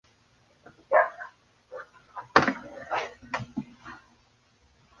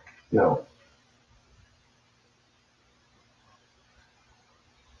Yo.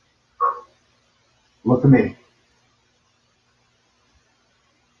 Look at me.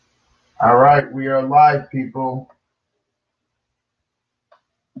 All right, we are live, people.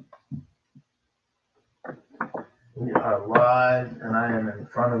 We are live, and I am in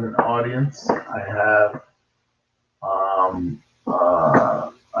front of an audience. I have an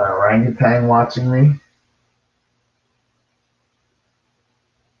orangutan watching me.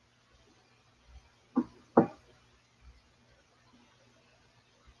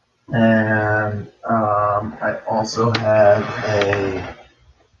 And I also have a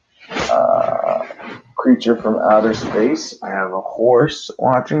creature from outer space. I have a horse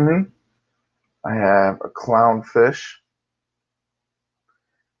watching me. I have a clownfish.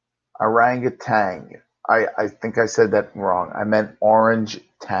 Orangutan. I think I said that wrong. I meant orange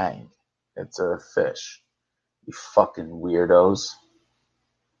tang. It's a fish. You fucking weirdos.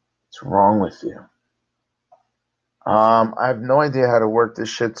 What's wrong with you? I have no idea how to work this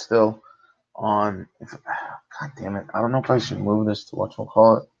shit still on. God damn it. I don't know if I should move this to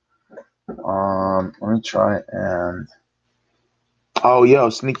whatchamacallit. Let me try and. Oh, yo,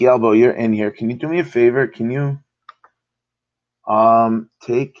 Sneaky Elbow, you're in here. Can you do me a favor? Can you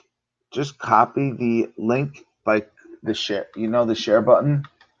just copy the link, like the share, the share button?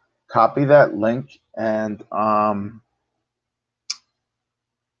 Copy that link and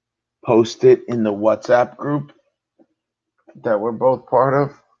post it in the WhatsApp group that we're both part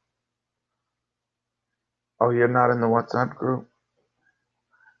of. Oh, you're not in the WhatsApp group?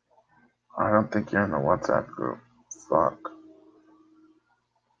 I don't think you're in the WhatsApp group. Fuck.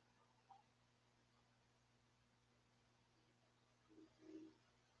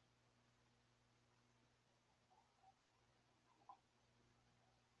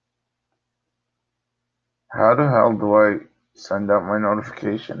 How the hell do I send out my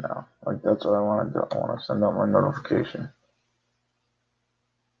notification now? Like, that's what I want to do. I want to send out my notification.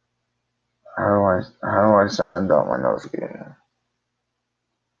 How do I send out my notification?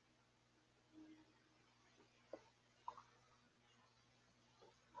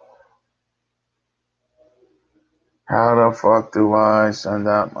 How the fuck do I send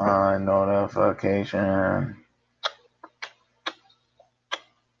out my notification?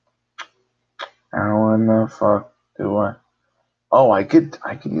 How in the fuck do I? Oh, I could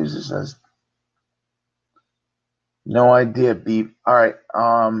use this as no idea beep. All right.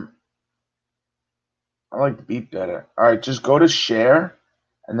 I like the beep better. All right, just go to share,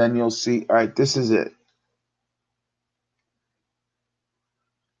 and then you'll see. All right, this is it.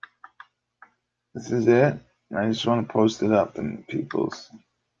 This is it. I just want to post it up in people's.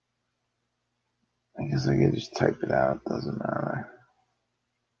 I guess I could just type it out. Doesn't matter.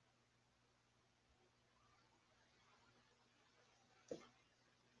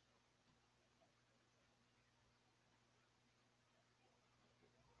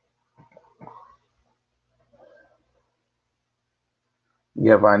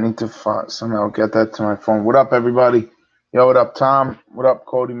 Yeah, but I need to somehow get that to my phone. What up, everybody? Yo, what up, Tom? What up,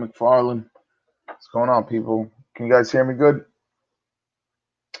 Cody McFarland? What's going on, people? Can you guys hear me good?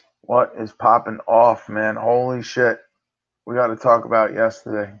 What is popping off, man? Holy shit. We got to talk about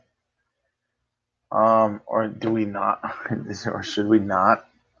yesterday. Or do we not? Or should we not?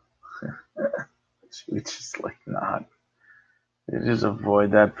 Should we just not? Just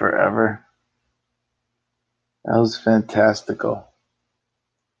avoid that forever. That was fantastical.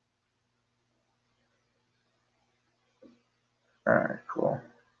 All right, cool.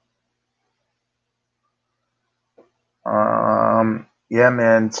 Yeah,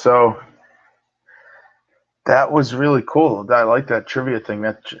 man. So that was really cool. I like that trivia thing.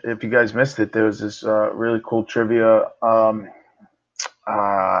 That if you guys missed it, there was this really cool trivia. I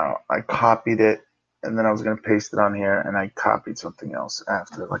copied it, and then I was gonna paste it on here, and I copied something else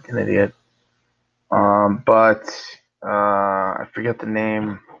after, like an idiot. But I forget the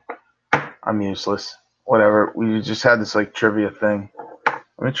name. I'm useless. Whatever. We just had this like trivia thing.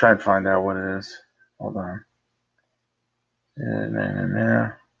 Let me try and find out what it is. Hold on.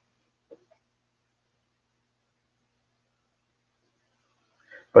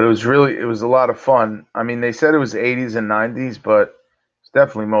 But it was a lot of fun. I mean, they said it was 80s and 90s, but it's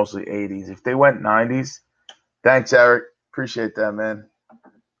definitely mostly 80s. If they went 90s, thanks, Eric. Appreciate that, man.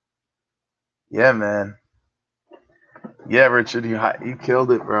 Yeah, man. Yeah, Richard, you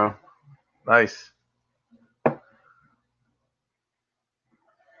killed it, bro. Nice.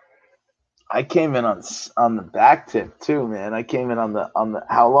 I came in on the back tip too, man. I came in on the.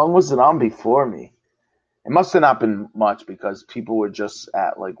 How long was it on before me? It must have not been much because people were just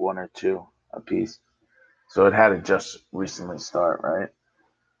at like 1 or 2 a piece, so it had to just recently start, right?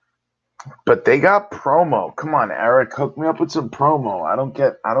 But they got promo. Come on, Eric, hook me up with some promo. I don't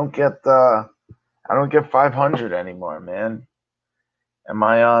get 500 anymore, man. Am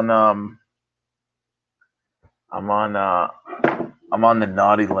I on I'm on the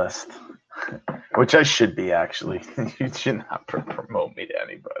naughty list. Which I should be, actually. You should not promote me to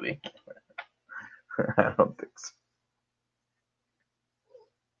anybody. I don't think so.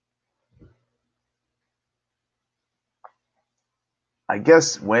 I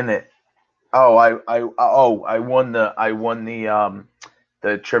guess win it. Oh, I won the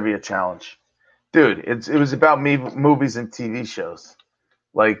trivia challenge. Dude, it was about me, movies and TV shows.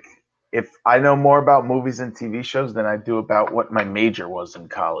 Like, if I know more about movies and TV shows than I do about what my major was in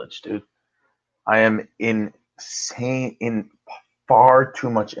college, dude. I am insane in far too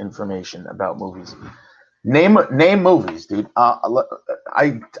much information about movies. Name movies, dude.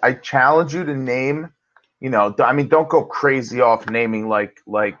 I challenge you to name. I mean, don't go crazy off naming like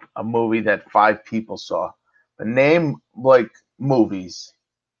a movie that 5 people saw, but name like movies,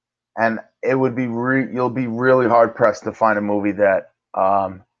 and it would be you'll be really hard pressed to find a movie that.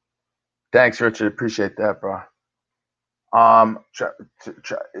 Thanks, Richard. Appreciate that, bro.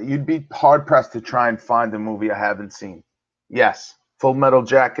 You'd be hard pressed to try and find a movie I haven't seen. Yes, Full Metal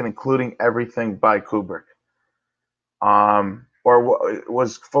Jacket, including everything by Kubrick. Or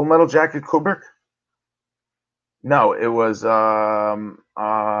was Full Metal Jacket Kubrick? No, it was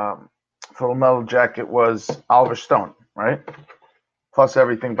Full Metal Jacket was Oliver Stone, right? Plus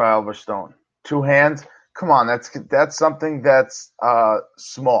everything by Oliver Stone. Two Hands. Come on, that's something that's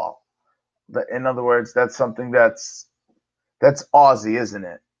small. In other words, that's something that's Aussie, isn't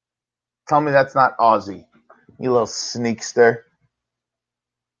it? Tell me that's not Aussie, you little sneakster.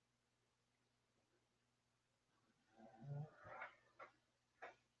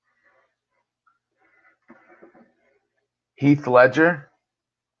 Heath Ledger.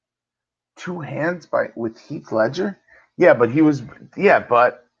 Two Hands with Heath Ledger. Yeah, but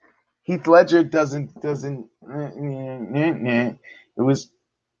Heath Ledger doesn't. It was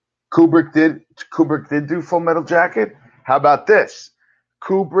Kubrick did do Full Metal Jacket. How about this?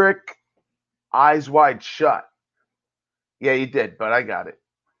 Kubrick, Eyes Wide Shut. Yeah, you did, but I got it.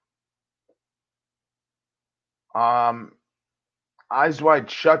 Eyes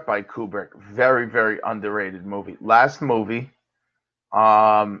Wide Shut by Kubrick. Very, very underrated movie. Last movie.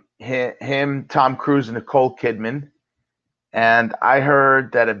 Him, Tom Cruise, and Nicole Kidman. And I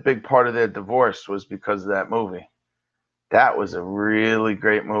heard that a big part of their divorce was because of that movie. That was a really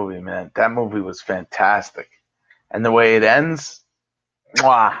great movie, man. That movie was fantastic. And the way it ends,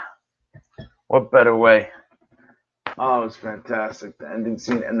 mwah, what better way? Oh, it was fantastic. The ending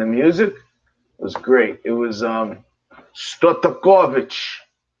scene and the music was great. It was Shostakovich.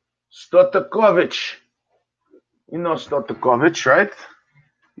 You know Shostakovich, right?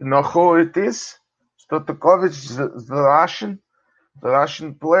 You know who it is? Shostakovich is the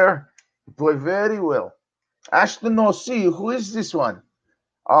Russian player. He played very well. Ashton, no, see, who is this one?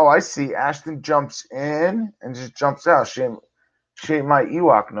 Oh, I see. Ashton jumps in and just jumps out. She ain't my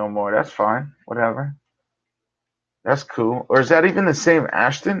Ewok no more. That's fine. Whatever. That's cool. Or is that even the same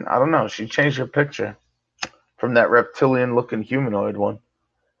Ashton? I don't know. She changed her picture from that reptilian-looking humanoid one.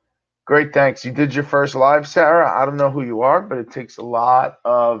 Great, thanks. You did your first live, Sarah. I don't know who you are, but it takes a lot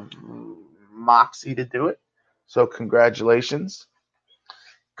of moxie to do it. So congratulations.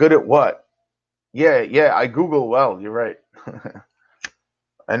 Good at what? Yeah, I Google well. You're right.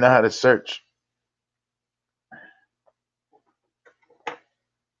 I know how to search.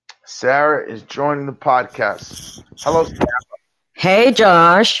 Sarah is joining the podcast. Hello, Sarah. Hey,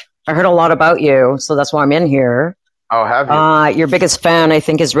 Josh. I heard a lot about you, so that's why I'm in here. Oh, have you? Your biggest fan, I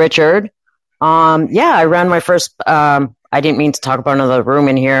think, is Richard. Yeah, I ran my first. I didn't mean to talk about another room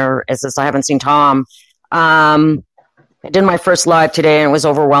in here. It's just I haven't seen Tom. I did my first live today, and it was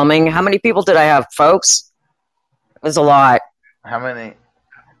overwhelming. How many people did I have, folks? It was a lot. How many?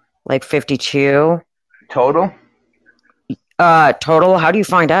 Like 52. Total? Total? How do you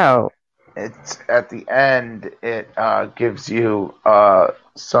find out? It's at the end. It gives you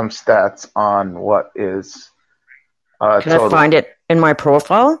some stats on what is Can total. I find it in my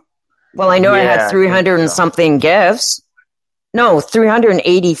profile? Well, I know I had 300 and something gifts. No,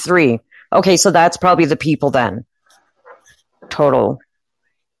 383. Okay, so that's probably the people then. Total.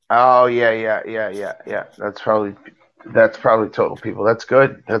 Oh yeah. That's probably total people. That's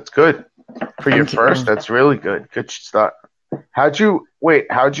good. For your first, that's really good. Good start. How'd you hear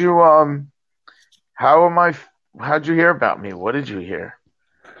about me? What did you hear?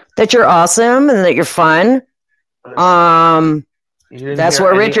 That you're awesome and that you're fun. That's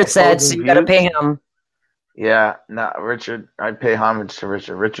what Richard said, so you gotta pay him. Yeah, no, Richard. I pay homage to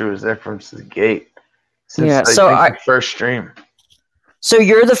Richard. Richard was there from the gate since Yeah. I So think the first stream. so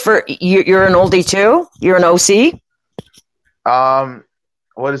you're the first. You're an oldie too. You're an OC.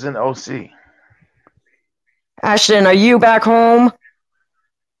 What is an OC? Ashton, are you back home?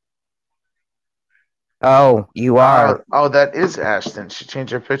 Oh, you are. Oh, that is Ashton. She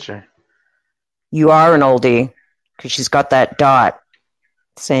changed her picture. You are an oldie because she's got that dot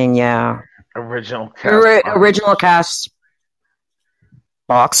saying yeah. Original cast. Original cast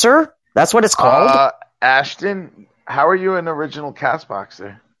boxer. That's what it's called. Ashton, how are you an original cast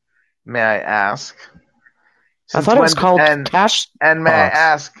boxer? May I ask? I thought it was called cash. And may I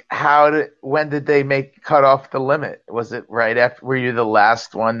ask, when did they cut off the limit? Was it right after? Were you the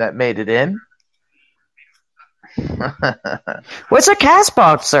last one that made it in? What's a cast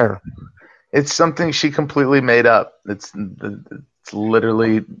boxer? It's something she completely made up. It's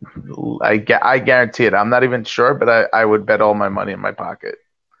literally, I guarantee it. I'm not even sure, but I would bet all my money in my pocket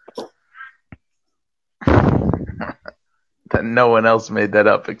that no one else made that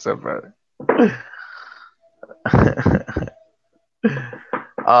up except for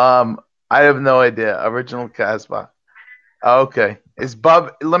I have no idea. Original cast box. Okay. Is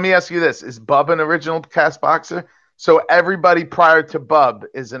Bub, let me ask you this. Is Bub an original cast boxer? So everybody prior to Bub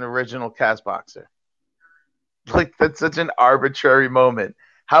is an original cast boxer. Like, that's such an arbitrary moment.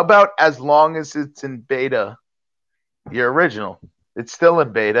 How about as long as it's in beta, you're original? It's still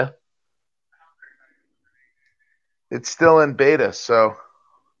in beta. It's still in beta, so.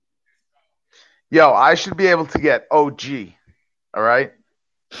 Yo, I should be able to get OG. All right?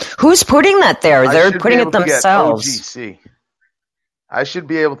 Who's putting that there? They're putting it themselves. OGC. I should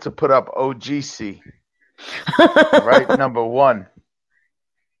be able to put up OGC. Right, number one.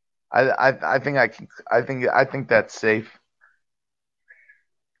 I think I can. I think that's safe.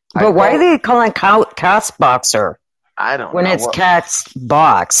 But why are they calling cast boxer? I don't know. When it's cast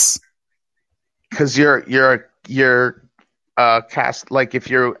box. Because you're cast, like if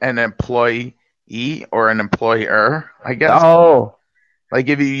you're an employee or an employer, I guess. Oh. Like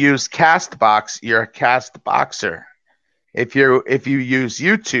if you use Castbox, you're a cast boxer. If you use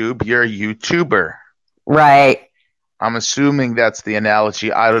YouTube, you're a YouTuber. Right. I'm assuming that's the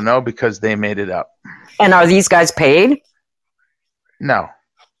analogy. I don't know because they made it up. And are these guys paid? No.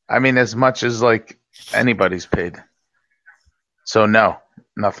 I mean, as much as like anybody's paid. So no,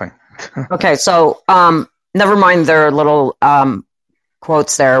 nothing. Okay, so never mind their little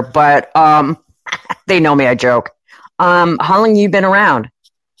quotes there, but they know me, I joke. How long you been around?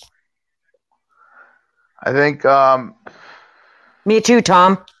 I think me too,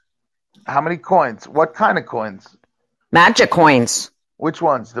 Tom. How many coins? What kind of coins? Magic coins. Which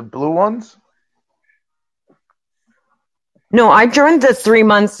ones? The blue ones? No, I joined the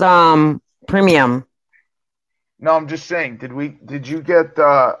 3-month premium. No, I'm just saying, did you get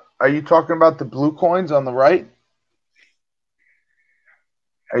are you talking about the blue coins on the right?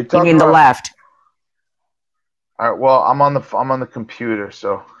 Are you talking You mean the left? All right, well, I'm on the computer,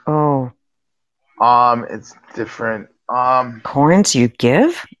 so Oh. It's different. Coins you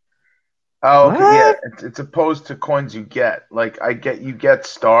give? Oh, okay, yeah. It's opposed to coins you get. Like you get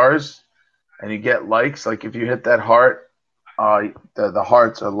stars and you get likes. Like if you hit that heart, the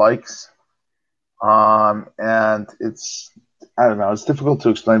hearts are likes. And it's, I don't know, it's difficult to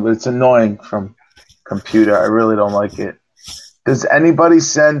explain, but it's annoying from computer. I really don't like it. Does anybody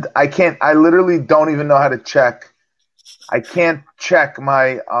send? I literally don't even know how to check. I can't check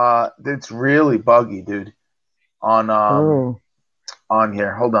my. It's really buggy, dude. On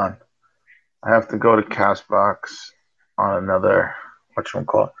here, hold on. I have to go to Castbox on another.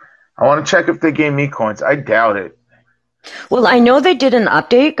 Whatchamacallit. I want to check if they gave me coins. I doubt it. Well, I know they did an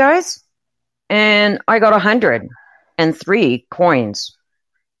update, guys, and I got 103 coins.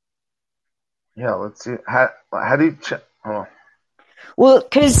 Yeah, let's see. How do you check? Oh. Well,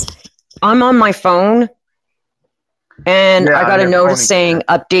 because I'm on my phone, and I got a notice saying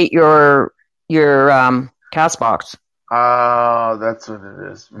update your Castbox. Oh, that's what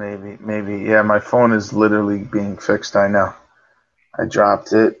it is. Maybe. Yeah, my phone is literally being fixed. I know. I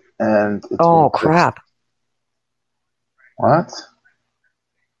dropped it, and it's crap! What?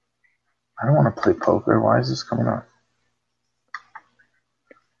 I don't want to play poker. Why is this coming up?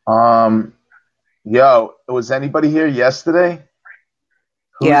 Yo, was anybody here yesterday?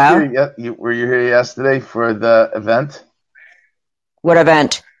 Yeah. Were you here yesterday for the event? What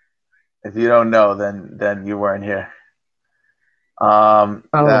event? If you don't know, then you weren't here.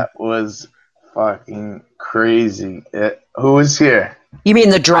 That was fucking crazy. Who was here? You mean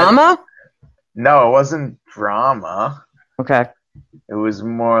the drama? No, it wasn't drama. Okay. It was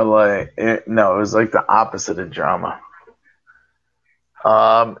more like no, it was like the opposite of drama.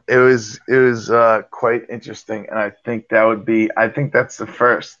 It was quite interesting, and I think that would be. I think that's the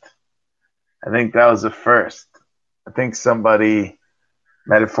first. I think that was the first. I think somebody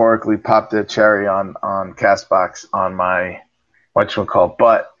metaphorically popped a cherry on Castbox on my whatchamacallit.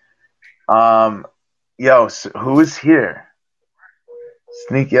 But yo, so who is here?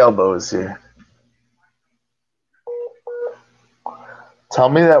 Sneaky Elbow is here. Tell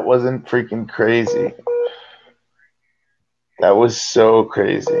me that wasn't freaking crazy. That was so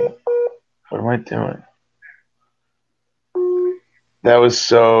crazy. What am I doing? That was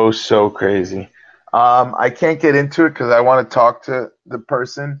so crazy. I can't get into it because I want to talk to the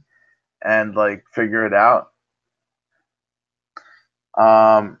person and like figure it out.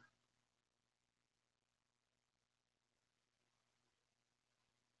 Um,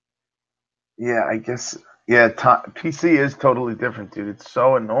 yeah, I guess. Yeah, PC is totally different, dude. It's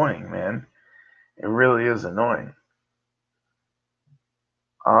so annoying, man. It really is annoying.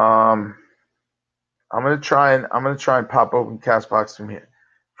 Um, I'm gonna try and pop open Castbox from here,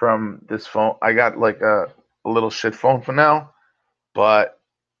 from this phone. I got like a little shit phone for now, but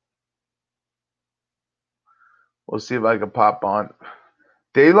we'll see if I can pop on.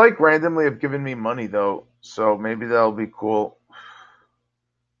 They like randomly have given me money though, so maybe that'll be cool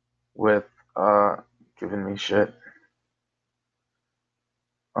with uh giving me shit.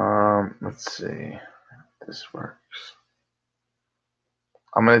 Let's see if this works.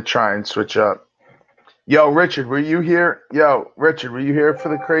 I'm gonna try and switch up. Yo, Richard, were you here? Yo, Richard, were you here for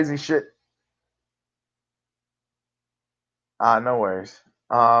the crazy shit? No worries.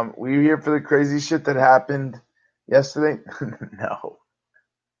 Were you here for the crazy shit that happened yesterday? No.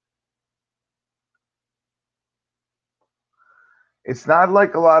 It's not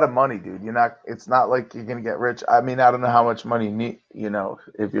like a lot of money, dude. It's not like you're gonna get rich. I mean, I don't know how much money you need,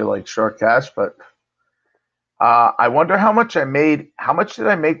 if you're like short cash, but I wonder how much I made. How much did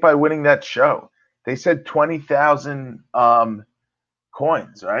I make by winning that show? They said 20,000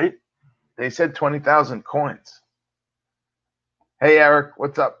 coins, right? They said 20,000 coins. Hey Eric,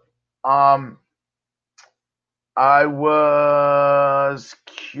 what's up? Um, I was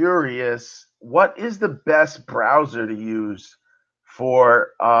curious, what is the best browser to use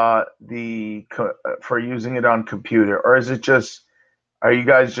for for using it on computer, or is it just are you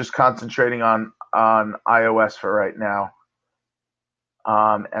guys just concentrating on iOS for right now,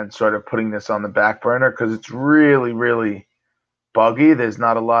 and sort of putting this on the back burner because it's really buggy. There's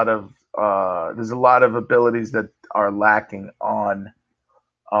a lot of abilities that are lacking on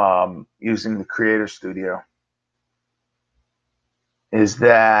using the Creator Studio. Is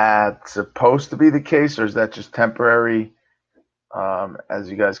that supposed to be the case, or is that just temporary as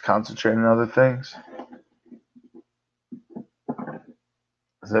you guys concentrate on other things?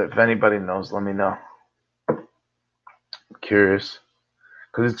 If anybody knows, let me know. I'm curious.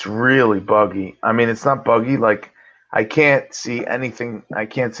 Because it's really buggy. I mean, it's not buggy. Like, I can't see anything. I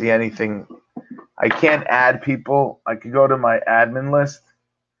can't see anything. I can't add people. I could go to my admin list,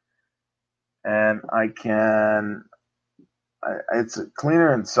 and I can. It's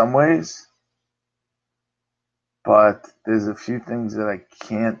cleaner in some ways, but there's a few things that I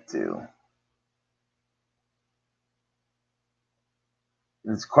can't do.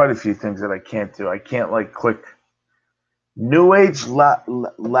 There's quite a few things that I can't do. I can't like click New Age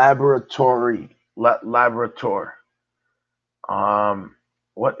Laboratory. Laborator.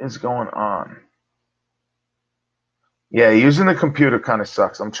 What is going on? Yeah, using the computer kind of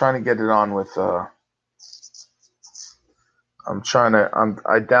sucks. I'm trying to get it on with. I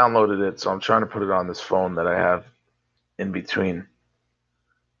downloaded it, so I'm trying to put it on this phone that I have in between.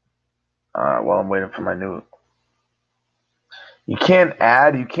 While I'm waiting for my new. You can't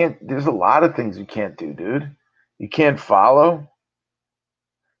add. You can't. There's a lot of things you can't do, dude. You can't follow.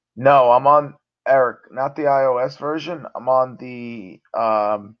 No, I'm on Eric, not the iOS version. I'm on the.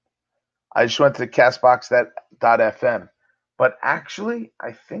 I just went to Castbox.fm, but actually,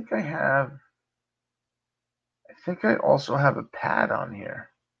 I think I have. I think I also have a pad on here.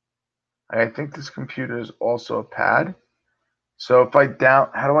 I think this computer is also a pad. So if how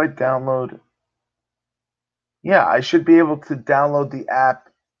do I download? Yeah, I should be able to download the app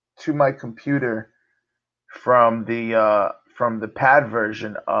to my computer from the pad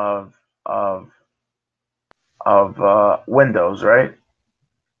version of Windows, right?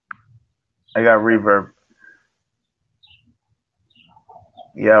 I got reverb.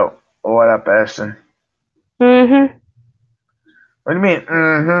 Yo, what up, Ashton? Mm-hmm. What do you mean?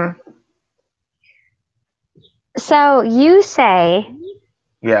 Mm-hmm. So you say,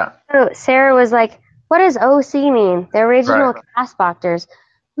 Yeah. oh, Sarah was like, What does OC mean? The original Right. Castboxers.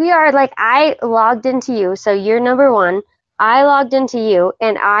 We are like, I logged into you, so you're number one. I logged into you,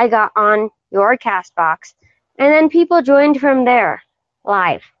 and I got on your Castbox. And then people joined from there,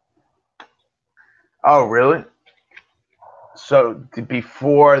 live. Oh, really? So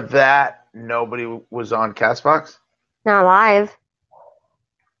before that, nobody was on Castbox? Not live.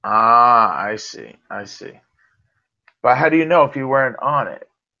 Ah, I see. I see. But how do you know if you weren't on it?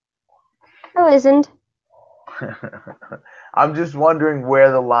 I listened. I'm just wondering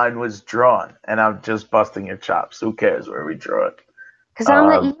where the line was drawn, and I'm just busting your chops. Who cares where we draw it? Because I'm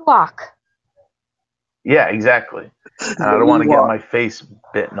the Ewok. Yeah, exactly. And I don't want to get my face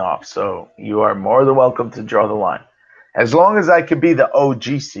bitten off, so you are more than welcome to draw the line. As long as I could be the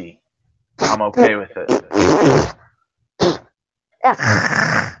OGC, I'm okay with it.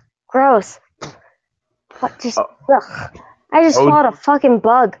 Ugh. Gross. What just... Oh. Ugh. I just fought a fucking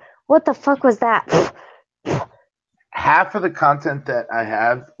bug. What the fuck was that? Half of the content that I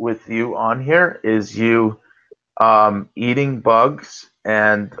have with you on here is you eating bugs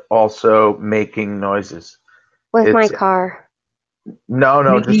and also making noises. With my car.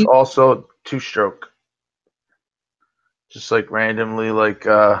 No, just also two-stroke. Just like randomly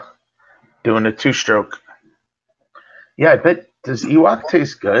doing a two-stroke. Yeah, I bet, does Ewok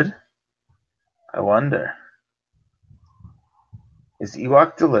taste good? I wonder. Is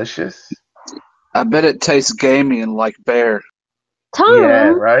Ewok delicious? I bet it tastes gamey and like bear. Tom!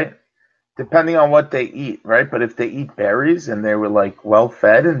 Yeah, right? Depending on what they eat, right? But if they eat berries and they were like well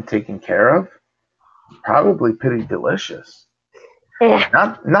fed and taken care of, probably pretty delicious.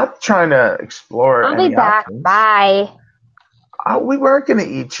 Not trying to explore I'll any be back. options. Bye. We weren't gonna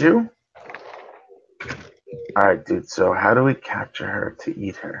eat you. Alright, dude, so how do we capture her to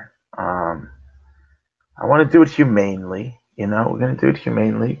eat her? I want to do it humanely, you know? We're gonna do it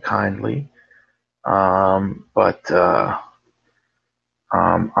humanely, kindly. But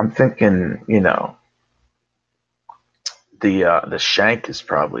I'm thinking, you know, the shank is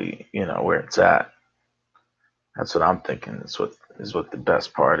probably, you know, where it's at. That's what I'm thinking. Is what the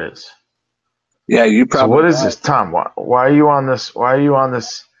best part is. Yeah, you probably. So what is this, Tom? Why are you on this? Why are you on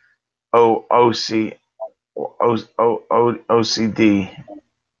this OCD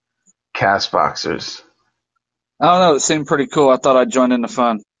Castboxers? I don't know. It seemed pretty cool. I thought I'd join in the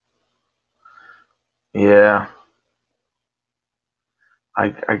fun. Yeah. I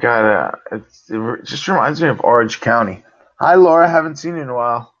gotta. It just reminds me of Orange County. Hi, Laura. Haven't seen you in a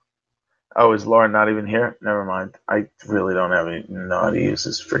while. Oh, is Laura not even here? Never mind. I really don't know how to use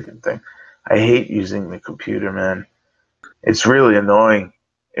this freaking thing. I hate using the computer, man. It's really annoying.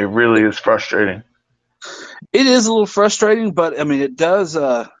 It really is frustrating. It is a little frustrating, but I mean, it does.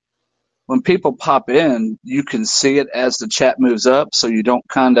 When people pop in, you can see it as the chat moves up, so you don't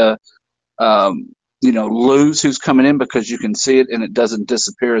kind of, lose who's coming in because you can see it and it doesn't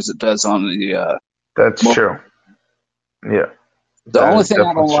disappear as it does on the. That's true. Yeah. The only thing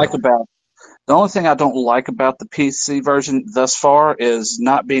I don't like about the PC version thus far is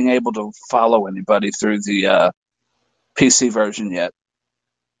not being able to follow anybody through the PC version yet.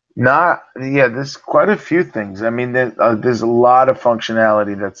 There's quite a few things. I mean, there's a lot of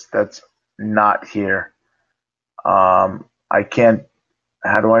functionality that's not here. I can't.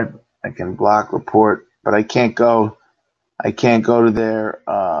 How do I can block report, but I can't go to their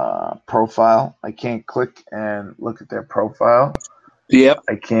profile. I can't click and look at their profile. Yep.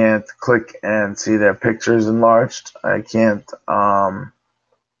 I can't click and see their pictures enlarged. I can't.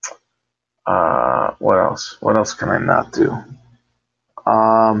 What else? What else can I not do?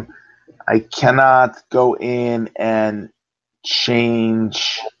 I cannot go in and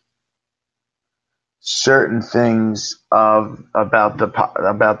change certain things about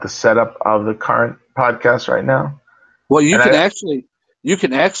the setup of the current podcast right now. Well, you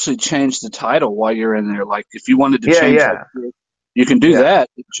can actually change the title while you're in there. Like if you wanted to change it, you can do that.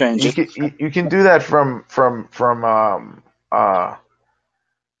 Change it. You can do that from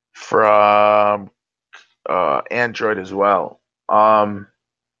Android as well.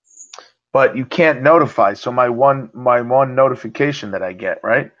 But you can't notify. So my one notification that I get,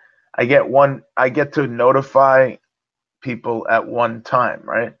 right? I get to notify people at one time,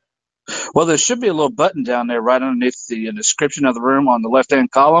 right? Well, there should be a little button down there right underneath the description of the room on the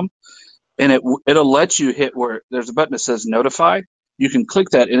left-hand column, and it'll let you hit where there's a button that says notify. You can click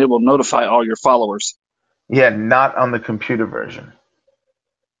that, and it will notify all your followers. Yeah, not on the computer version.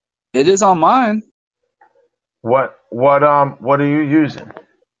 It is on mine. What are you using?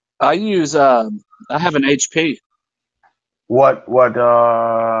 I use I have an HP. What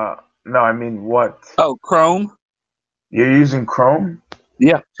no, I mean what? Oh, Chrome. You're using Chrome?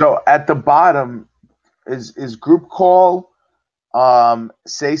 Yeah. So at the bottom, is group call,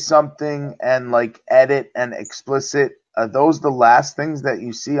 say something and like edit and explicit. Are those the last things that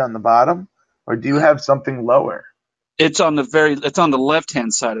you see on the bottom, or do you have something lower? It's on the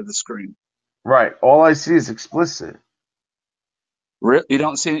left-hand side of the screen. Right. All I see is explicit. You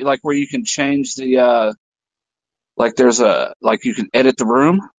don't see like where you can change the like you can edit the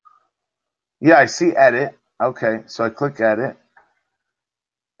room. Yeah, I see edit. Okay, so I click edit,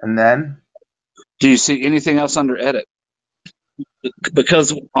 and then Do you see anything else under edit?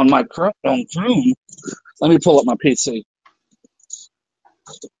 Because on Chrome, let me pull up my PC.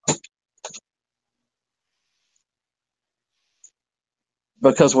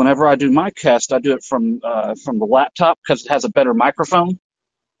 Because whenever I do my cast, I do it from the laptop because it has a better microphone.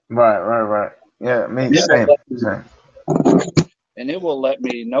 Right. Yeah, me same. And it will let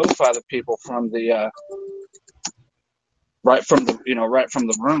me notify the people from the right from the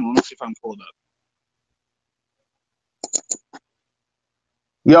room. Let me see if I can pull it up.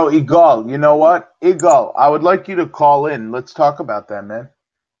 Yo, Igal, you know what? Igal, I would like you to call in. Let's talk about that, man.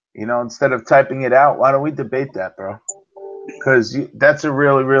 Instead of typing it out, why don't we debate that, bro? Because that's a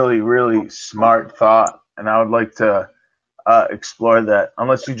really, really, really smart thought, and I would like to explore that.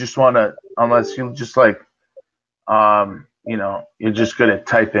 Unless you just like, you're just good at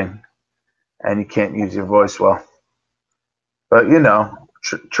typing, and you can't use your voice well. But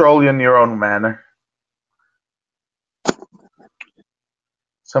troll you in your own manner.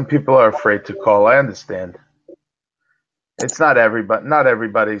 Some people are afraid to call. I understand. It's not everybody. Not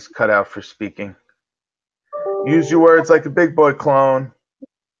everybody's cut out for speaking. Use your words like a big boy clone.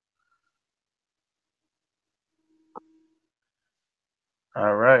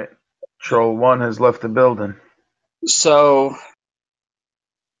 All right. Troll 1 has left the building. So,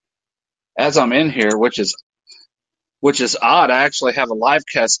 as I'm in here, which is odd, I actually have a live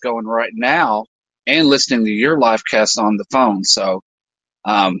cast going right now and listening to your live cast on the phone. So,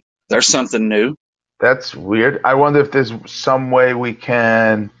 there's something new. That's weird. I wonder if there's some way we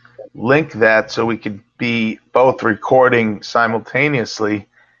can link that so we could be both recording simultaneously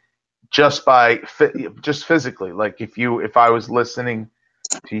just physically. Like if I was listening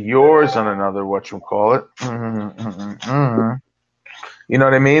to yours on another whatchamacallit. You know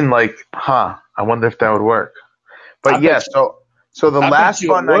what I mean? Like, I wonder if that would work. But yeah, so the last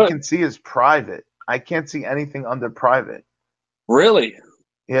button I can see is private. I can't see anything under private. Really?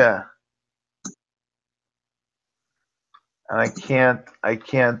 Yeah. And I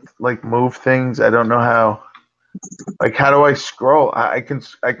can't like move things. I don't know how. Like, how do I scroll? I can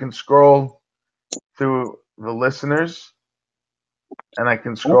scroll through the listeners, and I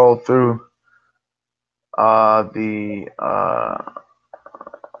can scroll through the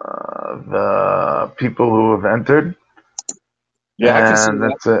people who have entered. Yeah, I can see that.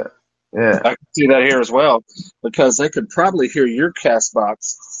 That's it. Yeah, I can see that here as well, because they could probably hear your cast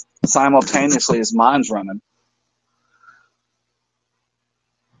box simultaneously as mine's running.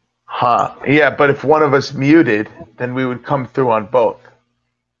 Yeah, but if one of us muted, then we would come through on both.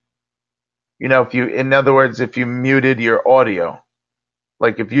 In other words, if you muted your audio,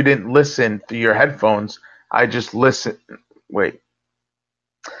 like if you didn't listen through your headphones, I just listen. Wait,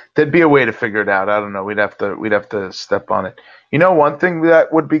 there'd be a way to figure it out. I don't know. We'd have to step on it. One thing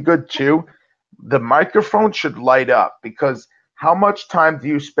that would be good too, the microphone should light up, because how much time do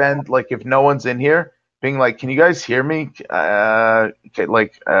you spend, like, if no one's in here, being like, can you guys hear me? You know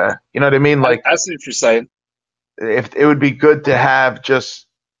what I mean? Like, I see what you're saying. If it would be good to have just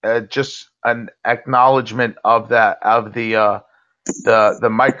an acknowledgement of the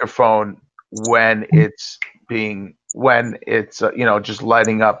microphone when it's just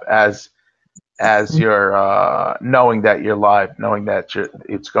lighting up as you're knowing that you're live, knowing that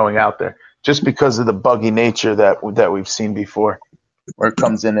it's going out there, just because of the buggy nature that we've seen before, where it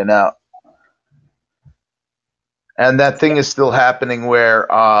comes in and out. And that thing is still happening where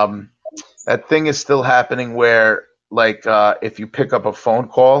like, if you pick up a phone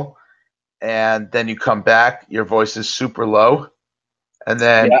call and then you come back, your voice is super low. And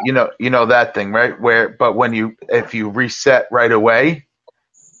then, that thing, right? But if you reset right away,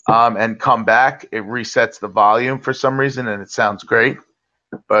 and come back, it resets the volume for some reason and it sounds great.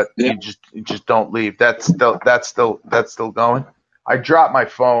 But you just don't leave. That's still going. I dropped my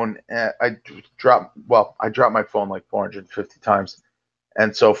phone. I dropped my phone like 450 times,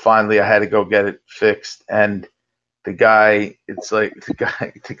 and so finally I had to go get it fixed. And the guy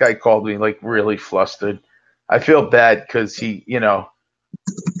called me like really flustered. I feel bad because he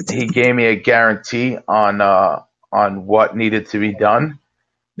gave me a guarantee on what needed to be done.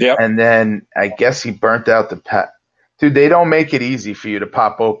 Yeah. And then I guess he burnt out the Dude, they don't make it easy for you to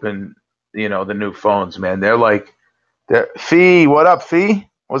pop open the new phones, man. Fee, what up, Fee?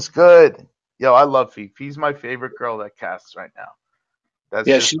 What's good? Yo, I love Fee. Fee's my favorite girl that casts right now.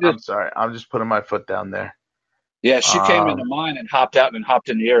 Yeah, she did. I'm sorry. I'm just putting my foot down there. Yeah, she came into mine and hopped out and hopped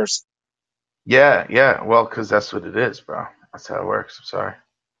into yours. Yeah. Well, because that's what it is, bro. That's how it works. I'm sorry.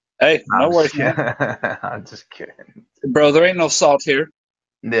 Hey, no worries, man. I'm just kidding. Bro, there ain't no salt here.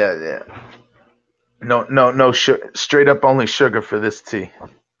 Yeah. No, straight up only sugar for this tea.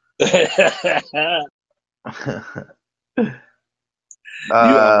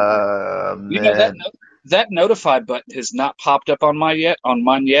 That notify button has not popped up on mine yet.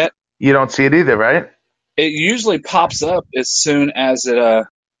 You don't see it either, right? It usually pops up as soon as it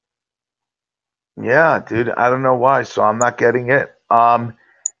Yeah, dude. I don't know why, so I'm not getting it.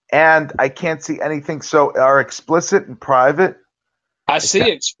 And I can't see anything. So are explicit and private? I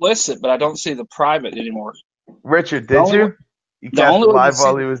see explicit, but I don't see the private anymore. Richard, did you? You cast live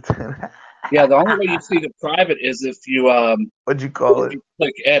while he was doing that? Yeah, the only way you see the private is if you what'd you call it? You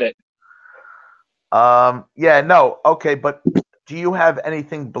click edit. Yeah, no, okay, but do you have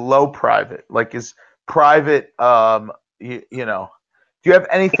anything below private? Like, is private, do you have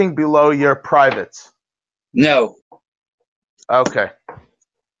anything below your privates? No. Okay,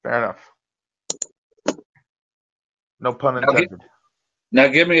 fair enough. No pun intended. Now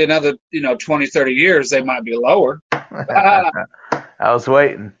give me another, 20, 30 years, they might be lower. I was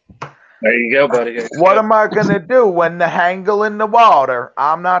waiting. There you go, buddy. What am I going to do when the hangle in the water?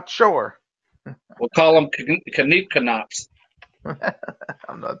 I'm not sure. We'll call them Kneep-Knops.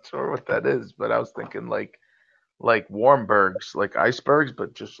 I'm not sure what that is, but I was thinking like Warmbergs, like icebergs,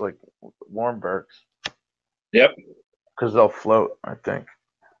 but just like Warmbergs. Yep. Because they'll float, I think.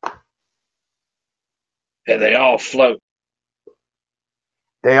 Yeah, they all float.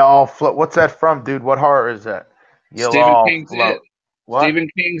 They all float. What's that from, dude? What horror is that? Stephen King's float. It. What? Stephen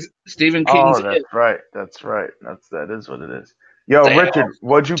King's That's It. right. That is what it is. Yo, Richard,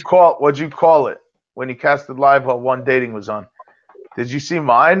 what'd you call it when you casted live while One Dating was on? Did you see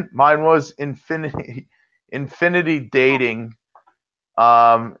mine? Mine was infinity dating.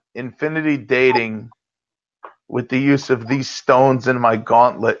 Infinity dating with the use of these stones in my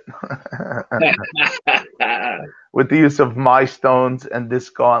gauntlet. With the use of my stones and this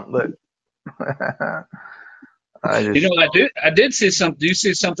gauntlet. I did see something. Do you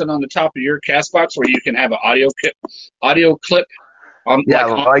see something on the top of your cast box where you can have an audio clip on? Yeah,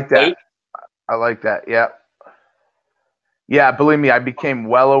 I like that. I like that. Yeah. Yeah, believe me, I became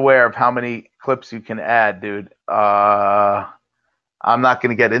well aware of how many clips you can add, dude. I'm not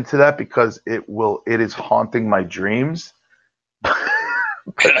going to get into that because it is haunting my dreams.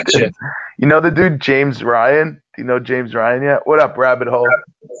 Gotcha. You know the dude James Ryan? Do you know James Ryan yet? What up, Rabbit Hole?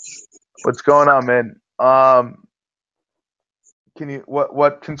 What's going on, man?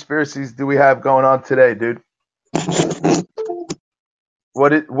 What conspiracies do we have going on today, dude?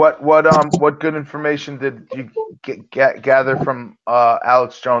 What good information did you gather from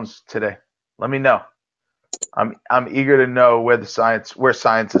Alex Jones today? Let me know. I'm eager to know where science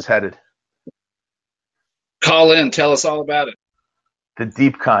is headed. Call in, tell us all about it. The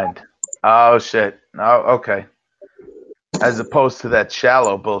deep kind. Oh shit. Oh, okay. As opposed to that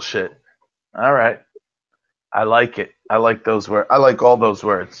shallow bullshit. All right. I like it. I like those words. I like all those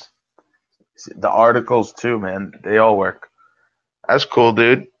words. The articles too, man. They all work. That's cool,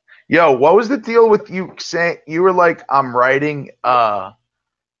 dude. Yo, what was the deal with you saying you were like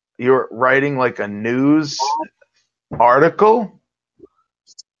you were writing like a news article?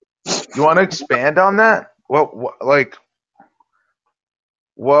 You want to expand on that? What was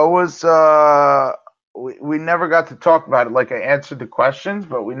we never got to talk about it. Like I answered the questions,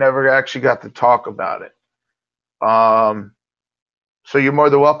 but we never actually got to talk about it. So you're more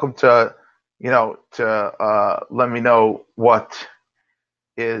than welcome to let me know what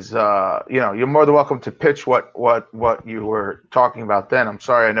is you're more than welcome to pitch what you were talking about then. I'm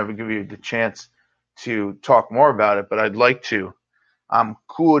sorry I never give you the chance to talk more about it, but I'd like to. I'm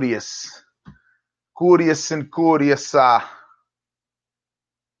curious and curious.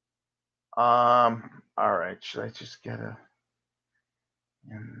 All right, should I just get a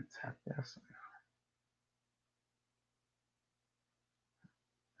tap this?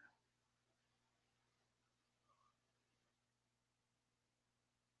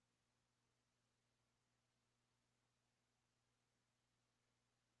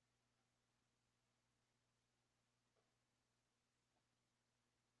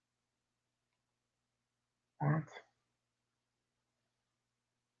 What?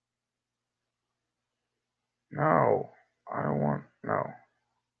 No, I don't want no.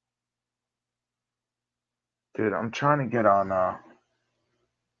 Dude, I'm trying to get on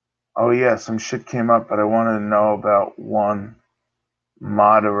Oh yeah, some shit came up, but I wanted to know about one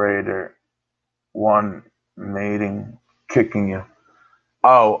moderator, one mating, kicking you.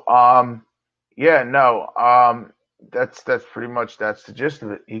 Oh, yeah, no, that's pretty much that's the gist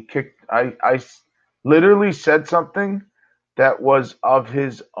of it. He kicked. Literally said something that was of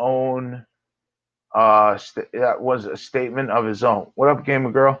his own. That was a statement of his own. What up,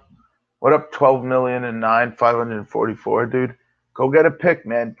 gamer girl? What up, 12,009,544, dude? Go get a pick,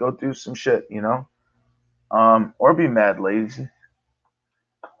 man. Go do some shit, you know. Or be mad lazy.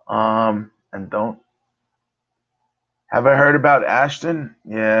 And don't. Have I heard about Ashton?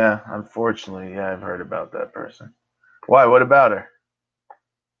 Yeah, unfortunately, yeah, I've heard about that person. Why? What about her?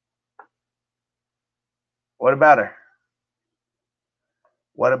 What about her?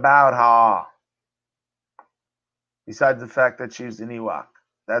 What about her? Besides the fact that she's an Ewok,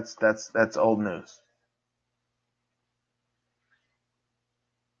 that's old news.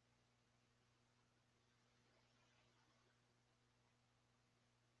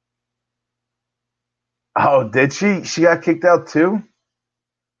 Oh, did she? She got kicked out too?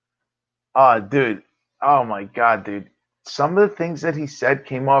 Oh, dude. Oh my God, dude. Some of the things that he said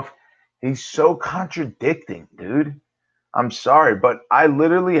came off. He's so contradicting, dude. I'm sorry, but I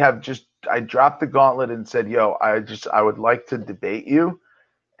literally have just I dropped the gauntlet and said, "Yo, I would like to debate you."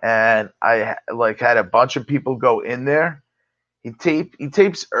 And I like had a bunch of people go in there. He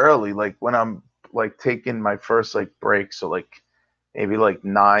tapes early, like when I'm like taking my first like break, so like maybe like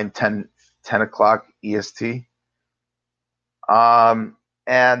 9, 10 o'clock EST. Um,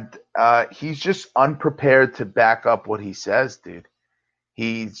 and he's just unprepared to back up what he says, dude.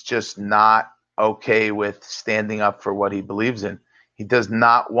 He's just not okay with standing up for what he believes in. He does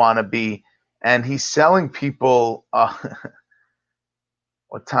not want to be, and he's selling people.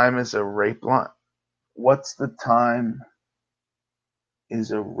 What time is a rape line? What's the time?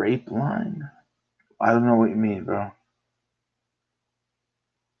 Is a rape line? I don't know what you mean, bro.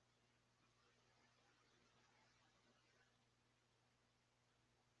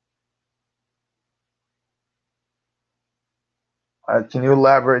 Can you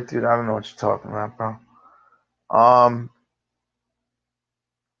elaborate, dude? I don't know what you're talking about, bro. Um,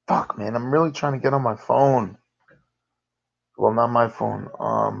 fuck, man. I'm really trying to get on my phone. Well, not my phone.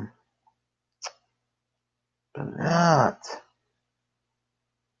 But not.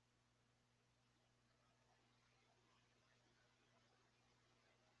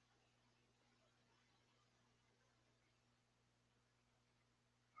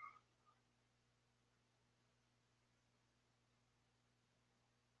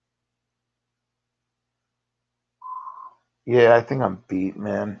 Yeah, I think I'm beat,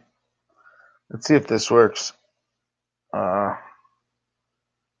 man. Let's see if this works. Uh,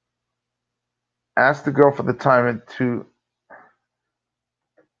 ask the girl for the time and to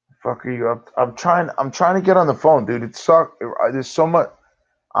fuck are you up? I'm trying to get on the phone, dude. It sucks. There's so much.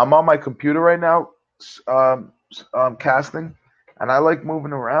 I'm on my computer right now, casting, and I like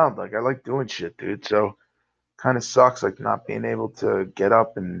moving around. Like I like doing shit, dude. So kind of sucks like not being able to get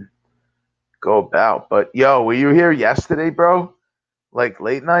up and go about. But yo, were you here yesterday, bro? Like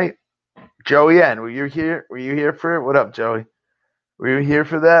late night? Joey N, were you here? Were you here for it? What up, Joey? Were you here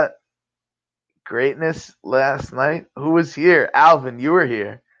for that greatness last night? Who was here? Alvin, you were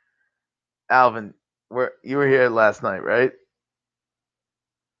here. Alvin, you were here last night, right?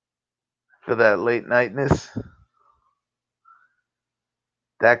 For that late nightness.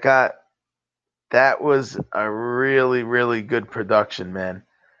 That got that was a really, really good production, man.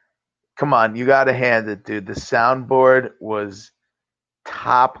 Come on, you gotta hand it, dude. The soundboard was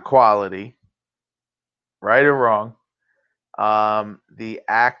top quality, right or wrong. The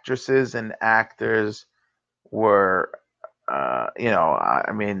actresses and actors were,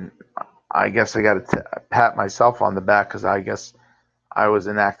 I mean, I guess I got to pat myself on the back because I guess I was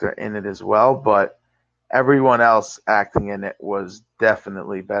an actor in it as well. But everyone else acting in it was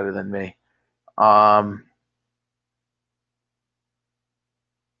definitely better than me.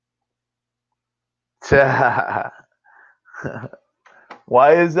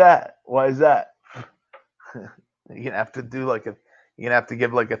 Why is that? Why is that? You're gonna have to do like a. You're gonna have to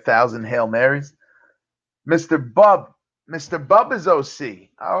give like 1,000 Hail Marys. Mr. Bub. Mr. Bub is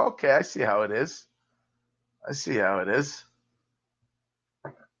OC. Oh, okay. I see how it is. I see how it is.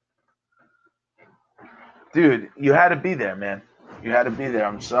 Dude, you had to be there, man. You had to be there.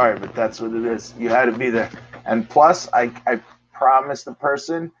 I'm sorry, but that's what it is. You had to be there. And plus, I promised the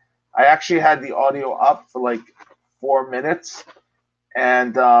person, I actually had the audio up for like 4 minutes,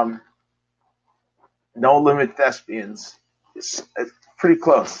 and No Limit Thespians. It's pretty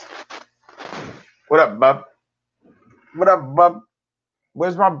close. What up, bub? What up, bub?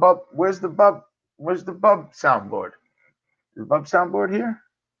 Where's my bub? Where's the bub? Where's the bub soundboard? Is the bub soundboard here?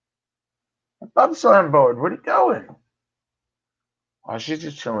 The bub soundboard. What are you doing? Oh, she's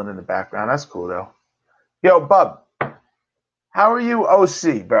just chilling in the background. That's cool though. Yo, bub, how are you,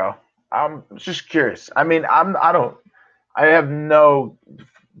 OC, bro? I'm just curious. I mean, I have no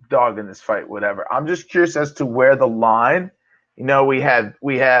dog in this fight, whatever. I'm just curious as to where the line. You know, we have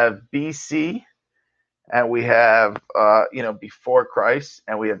BC, and we have before Christ,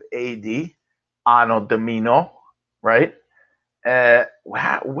 and we have AD, Anno Domino, right?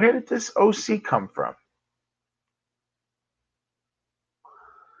 Where did this OC come from?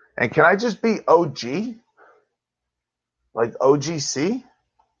 And can I just be OG? Like OGC?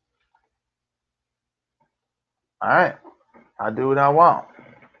 All right. I'll do what I want.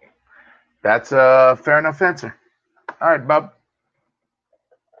 That's a fair enough answer. All right, bub.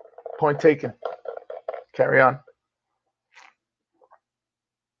 Point taken. Carry on.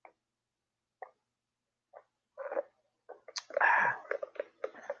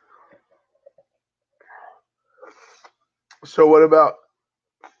 So what about,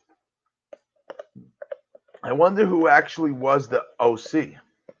 I wonder who actually was the OC.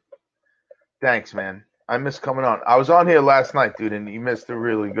 Thanks, man. I missed coming on. I was on here last night, dude, and you missed a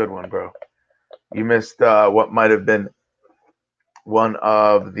really good one, bro. You missed what might have been one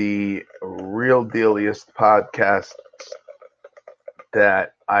of the real dealiest podcasts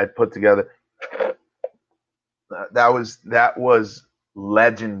that I put together. That was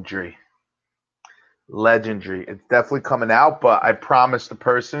legendary. Legendary. It's definitely coming out, but I promised the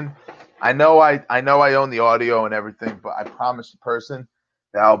person. I know I own the audio and everything, but I promised the person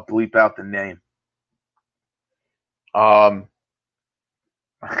that I'll bleep out the name. And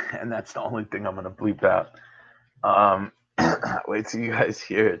that's the only thing I'm gonna bleep out. Wait till you guys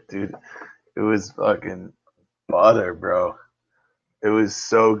hear it, dude. It was fucking butter, bro. It was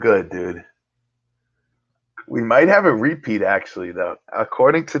so good, dude. We might have a repeat, actually, though.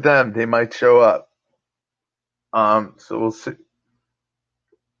 According to them, they might show up. So we'll see.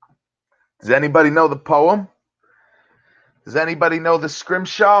 Does anybody know the poem? Does anybody know the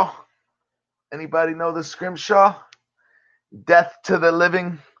scrimshaw? Anybody know the scrimshaw? Death to the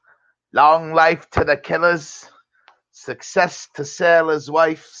living, long life to the killers, success to sailors'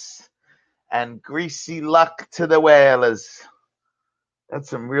 wives, and greasy luck to the whalers. That's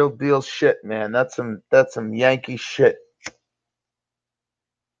some real deal shit, man. That's some Yankee shit.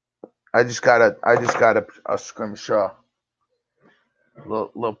 I just got a scrimshaw.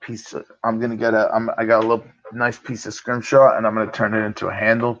 Little piece of, I got a little nice piece of scrimshaw, and I'm gonna turn it into a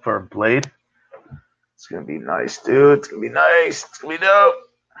handle for a blade. It's gonna be nice, dude. It's gonna be nice. It's gonna be dope.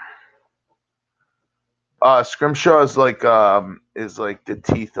 Scrimshaw is like the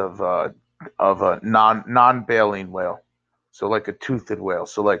teeth of a non-baleen whale. So like a toothed whale.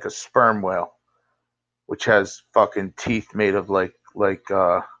 So like a sperm whale, which has fucking teeth made of like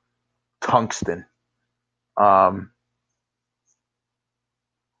tungsten.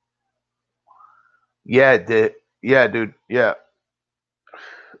 Yeah, dude. Yeah.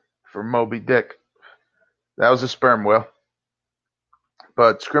 For Moby Dick. That was a sperm whale.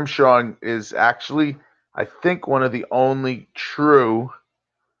 But scrimshawing is actually, I think, one of the only true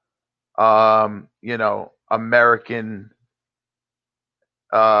American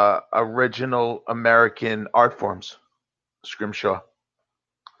original American art forms. Scrimshaw.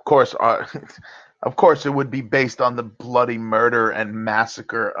 Of course, it would be based on the bloody murder and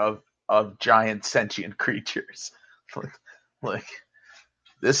massacre of giant sentient creatures. Like,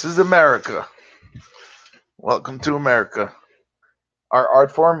 this is America. Welcome to America. Our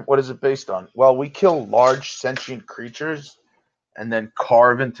art form, what is it based on? Well, we kill large sentient creatures and then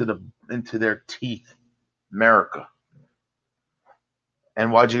carve into their teeth. America.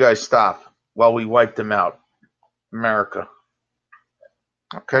 And why'd you guys stop? Well, we wiped them out. America.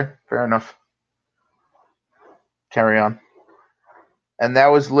 Okay, fair enough. Carry on. And that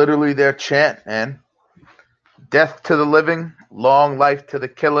was literally their chant, man. Death to the living, long life to the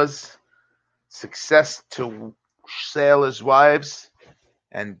killers, success to sailors' wives,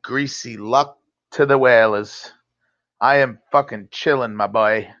 and greasy luck to the whalers. I am fucking chilling, my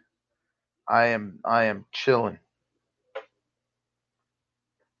boy. I am chilling.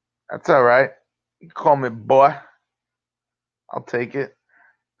 That's all right. You can call me boy. I'll take it.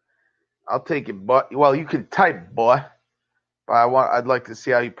 Boy. Well, you can type boy, but I'd like to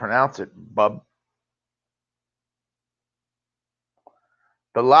see how you pronounce it, bub.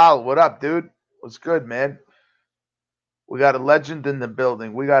 Bilal, what up, dude? What's good, man? We got a legend in the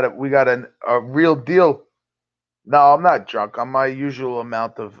building. We got a real deal. No, I'm not drunk. I'm my usual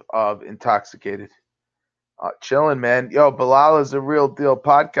amount of intoxicated. Chilling, man. Yo, Bilal is a real deal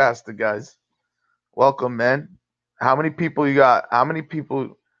podcaster, guys. Welcome, man. How many people you got? How many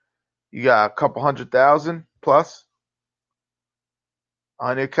people you got? A couple 100,000 plus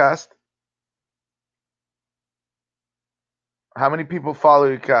on your cast? How many people follow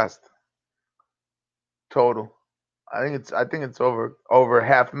your cast? Total. I think it's over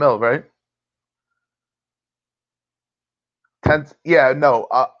half mil, right? Yeah, no.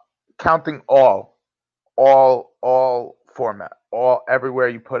 Counting all format, all everywhere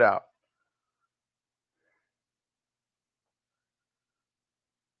you put out.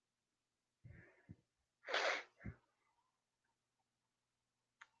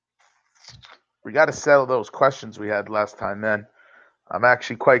 We got to settle those questions we had last time, man. I'm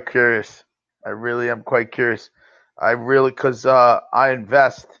actually quite curious. I really am quite curious. Because I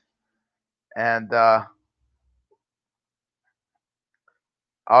invest, and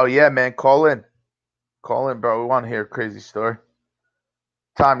oh yeah, man, call in, bro. We want to hear a crazy story.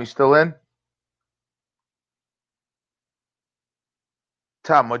 Tom, you still in?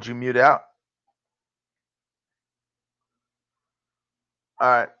 Tom, would you mute out? All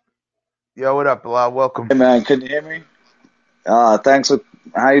right. Yo, what up, Bilal? Welcome. Hey man, can you hear me? Thanks for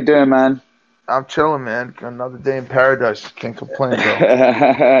how you doing, man? I'm chilling, man. Another day in paradise. Can't complain,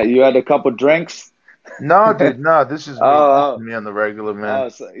 bro. You had a couple drinks? No, dude, no. This is me. Oh, This is me on the regular, man. oh,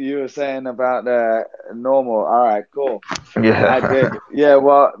 so you were saying about normal. All right, cool. Yeah. I did. Yeah,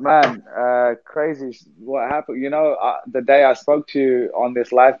 well, man, crazy what happened. You know, the day I spoke to you on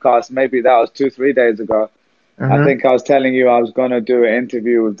this live cast, maybe that was 2, 3 days ago. I think I was telling you I was going to do an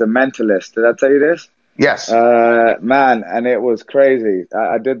interview with The Mentalist. Did I tell you this? Yes. Man, and it was crazy.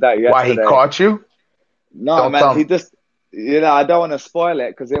 I did that yesterday. Why, he caught you? No, Don't man, tell he me. just, I don't want to spoil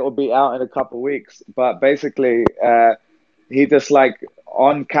it because it will be out in a couple of weeks. But basically, he just like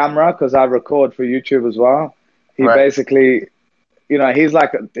on camera, because I record for YouTube as well. He Right. basically, he's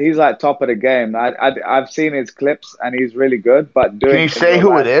like top of the game. I've seen his clips and he's really good. But doing Can you say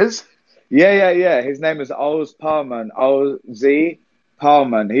who it is? Yeah. His name is Oz Perlman. OZ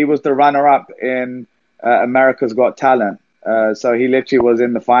Perlman. He was the runner-up in America's Got Talent. So he literally was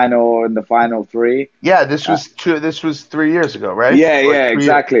in the final three. Yeah, this was 3 years ago, right? Yeah,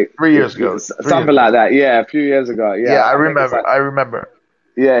 exactly. 3 years ago. Something like that. Yeah, a few years ago. Yeah, I remember. I remember.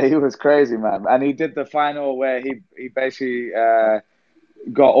 Yeah, he was crazy, man. And he did the final where he basically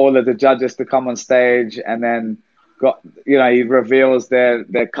got all of the judges to come on stage, and then he reveals their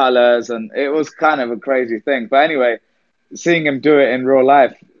colors, and it was kind of a crazy thing. But anyway, seeing him do it in real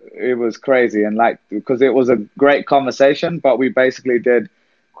life, it was crazy. And like, because it was a great conversation, but we basically did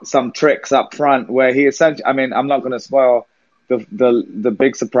some tricks up front where he essentially, I mean, I'm not going to spoil the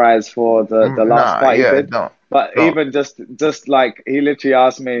big surprise for the last part he did. But even just like, he literally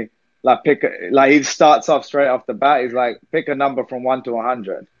asked me, like, he starts off straight off the bat. He's like, pick a number from 1 to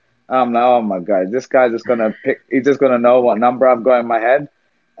 100. I'm like, oh my God, this guy's just gonna pick. He's just gonna know what number I've got in my head,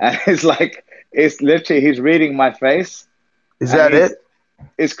 and it's like, it's literally, he's reading my face. Is that it?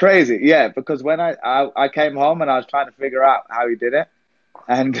 It's crazy, yeah. Because when I came home and I was trying to figure out how he did it,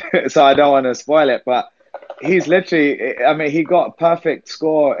 and so I don't want to spoil it, but he's literally, I mean, he got a perfect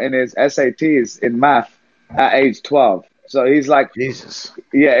score in his SATs in math at age 12. So he's like, Jesus.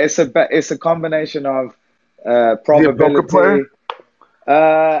 Yeah, it's a combination of probability. Is he a poker player?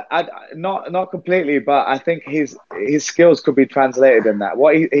 Not completely, but I think his skills could be translated in that.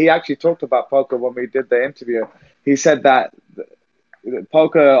 What he actually talked about poker when we did the interview. He said that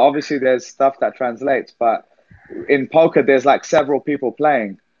poker, obviously there's stuff that translates, but in poker there's like several people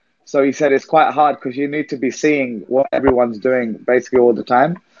playing. So he said it's quite hard because you need to be seeing what everyone's doing basically all the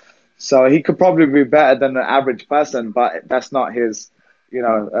time. So he could probably be better than the average person, but that's not his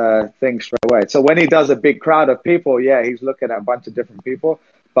thing straight away. So when he does a big crowd of people, yeah, he's looking at a bunch of different people.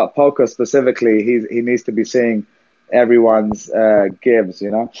 But poker specifically, he needs to be seeing everyone's gives,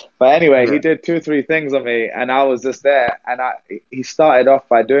 But anyway, he did 2-3 things on me, and I was just there. And he started off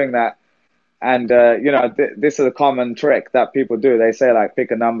by doing that. And this is a common trick that people do. They say like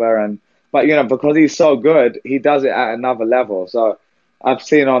pick a number, but because he's so good, he does it at another level. So I've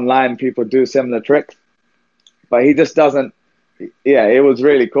seen online people do similar tricks, but he just doesn't. Yeah, it was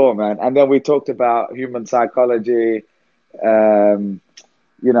really cool, man. And then we talked about human psychology, body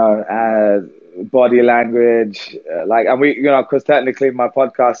language, and we, because technically my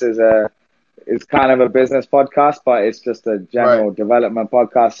podcast is kind of a business podcast, but it's just a general development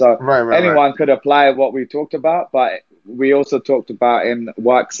podcast. So anyone could apply what we talked about, but we also talked about in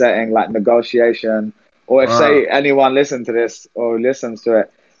work setting, like negotiation, or if say anyone listens to this or listens to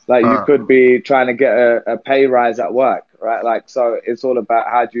it, like you could be trying to get a pay rise at work, right? Like, so it's all about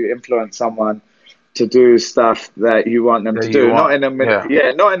how do you influence someone to do stuff that you want them That to you do, want.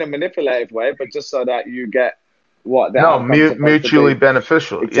 not in a manipulative way, but just so that you get what the No, outcome's supposed mutually to be.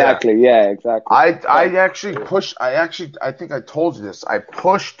 beneficial. Exactly. Yeah, exactly. I actually pushed. I think I told you this. I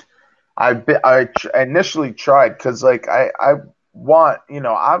initially tried because like I want,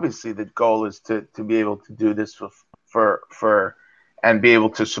 obviously the goal is to be able to do this for and be able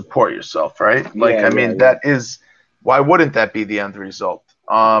to support yourself, right? Like I mean that is, why wouldn't that be the end result?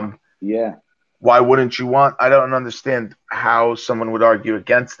 Yeah. Why wouldn't you want? I don't understand how someone would argue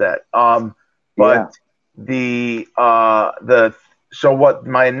against that. But so what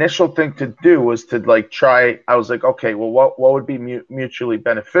my initial thing to do was to like try. I was like, okay, well, what would be mutually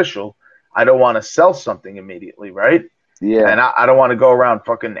beneficial? I don't want to sell something immediately, right? Yeah. And I don't want to go around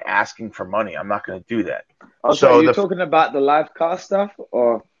fucking asking for money. I'm not going to do that. Okay, so you're talking about the live cast stuff,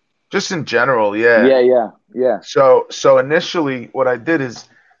 or just in general? Yeah. Yeah. So initially, what I did is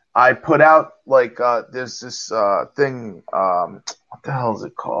I put out like there's this thing. What the hell is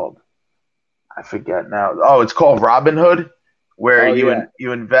it called? I forget now. Oh, it's called Robinhood, where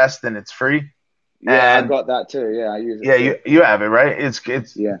you invest and it's free. Yeah, and I got that too. Yeah, I use it. Yeah, you have it, right? It's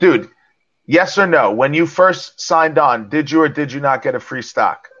dude. Yes or no? When you first signed on, did you or did you not get a free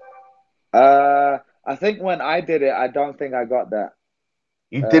stock? I think when I did it, I don't think I got that.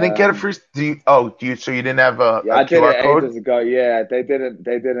 You didn't get a free. So you didn't have a I did QR it code? ages ago. Yeah, they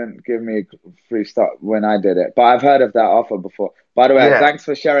didn't give me free stock when I did it, but I've heard of that offer before. By the way, thanks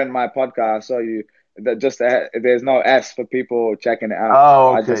for sharing my podcast. I saw you. That there's no S for people checking it out.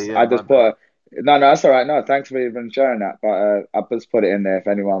 Oh, okay. I just put. No, that's all right. No, thanks for even sharing that. But I just put it in there if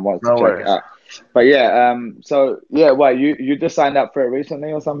anyone wants to check it out. But yeah, what you just signed up for it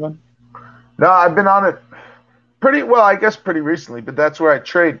recently or something? No, I've been on it pretty well, I guess pretty recently, but that's where I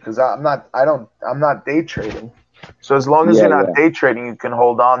trade because I'm not day trading. So as long as you're not day trading, you can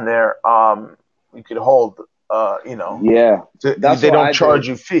hold on there. You could hold, Yeah. They don't charge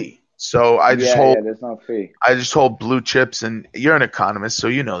you fee. So I just hold. Yeah, there's no fee. I just hold blue chips, and you're an economist, so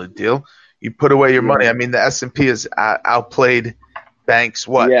you know the deal. You put away your money. I mean, the S&P has outplayed banks.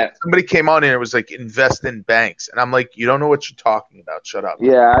 What? Yeah. Somebody came on here and was like, invest in banks, and I'm like, you don't know what you're talking about. Shut up.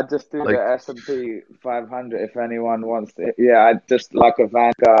 Yeah, I just do the S&P 500 if anyone wants to. Yeah, I just like a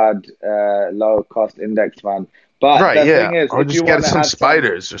Vanguard low cost index fund. But the thing is, or if just you get want some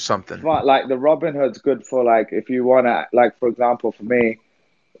spiders or something. Like the Robinhood's good for like if you want to, like for example, for me,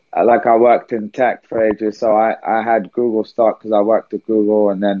 like I worked in tech for ages, so I had Google stock because I worked at Google,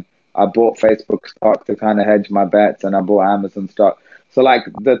 and then I bought Facebook stock to kind of hedge my bets, and I bought Amazon stock. So like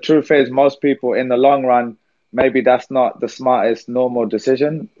the truth is, most people in the long run, maybe that's not the smartest normal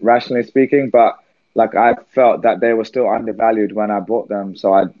decision, rationally speaking, but like I felt that they were still undervalued when I bought them,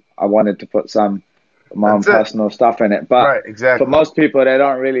 so I wanted to put some of my own personal stuff in it. But for most people, they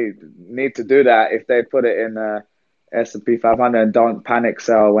don't really need to do that. If they put it in S&P 500 and don't panic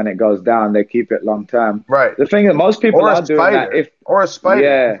sell when it goes down, they keep it long term. Right. The thing is, most people are doing that. Or a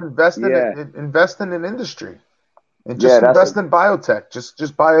spider. Invest in an industry, and just invest in biotech.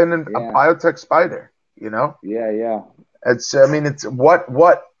 Just buy a biotech spider. You know. Yeah. It's. I mean, it's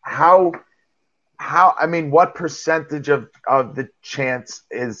how. I mean, what percentage of the chance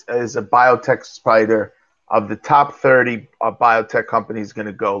is a biotech spider of the top 30 biotech companies going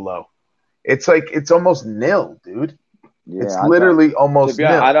to go low? It's like it's almost nil, dude. Yeah, it's literally almost nil.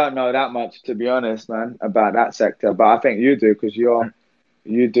 I don't know that much, to be honest, man, about that sector, but I think you do because you're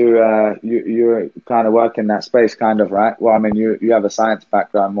kind of work in that space, kind of, right? Well, I mean, you have a science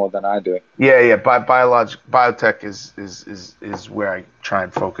background more than I do. Yeah. Biotech is where I try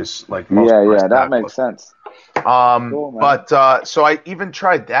and focus, like most. Yeah, that makes sense. Cool, but so I even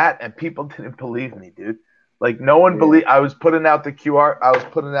tried that, and people didn't believe me, dude. Like no one believed. I was putting out the QR. I was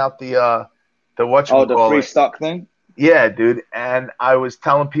putting out the the free stock thing. Yeah, dude, and I was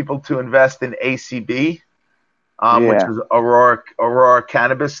telling people to invest in ACB, which is Aurora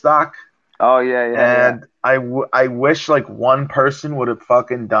cannabis stock. Oh yeah. And I wish like one person would have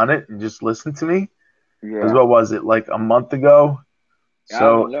fucking done it and just listened to me. Yeah. Because what was it, like a month ago?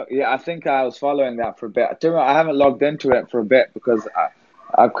 I think I was following that for a bit. I haven't logged into it for a bit because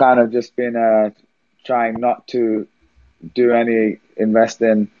I've kind of just been trying not to do any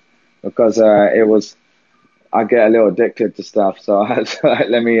investing because I get a little addicted to stuff. So I was like,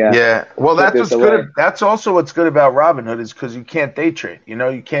 let me. Well, that's what's good. That's also what's good about Robinhood is because you can't day trade. You know,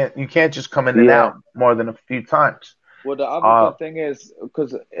 you can't just come in and out more than a few times. Well, the other good thing is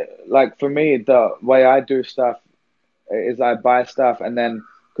because, like for me, the way I do stuff is I buy stuff and then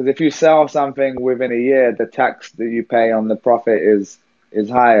because if you sell something within a year, the tax that you pay on the profit is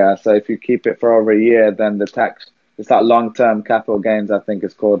higher. So if you keep it for over a year, then the tax, it's like long-term capital gains, I think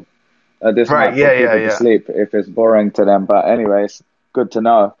it's called. This Right. might Yeah. put Yeah. people to Yeah. sleep if it's boring to them. But anyways, good to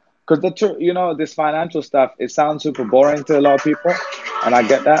know. Because this financial stuff, it sounds super boring to a lot of people, and I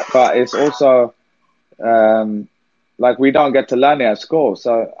get that. But it's also like we don't get to learn it at school.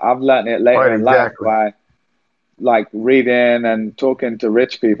 So I've learned it later Right. in life Exactly. by like reading and talking to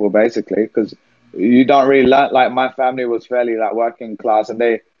rich people, basically, because you don't really learn. Like my family was fairly like working class,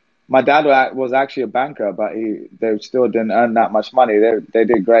 and my dad was actually a banker, but they still didn't earn that much money. They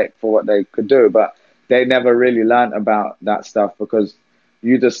did great for what they could do, but they never really learned about that stuff because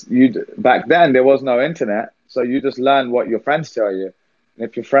back then there was no internet, so you just learn what your friends tell you. And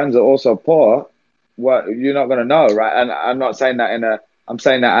if your friends are also poor, what you're not gonna know, right? And I'm not saying that I'm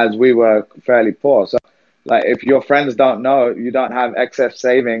saying that as we were fairly poor. So like if your friends don't know, you don't have excess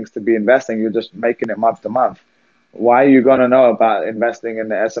savings to be investing, you're just making it month to month. Why are you going to know about investing in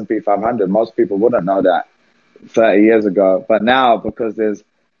the S&P 500? Most people wouldn't know that 30 years ago. But now, because there's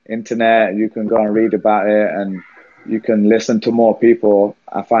internet, you can go and read about it and you can listen to more people.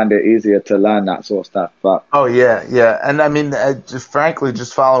 I find it easier to learn that sort of stuff. But Oh yeah, yeah, and I mean, just frankly,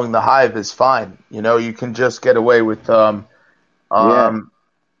 just following the hive is fine. You know, you can just get away with yeah, um.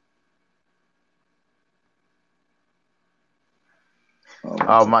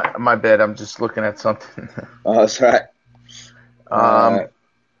 Oh my bad. I'm just looking at something. oh, that's right. Uh,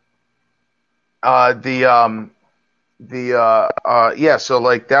 um. The yeah. So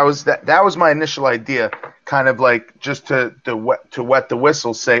like that was my initial idea, kind of like just to wet the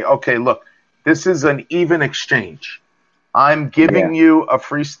whistle. Say, okay, look, this is an even exchange. I'm yeah, giving you a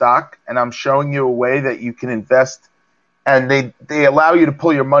free stock, and I'm showing you a way that you can invest, and they allow you to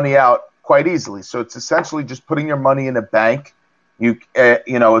pull your money out quite easily. So it's essentially just putting your money in a bank. You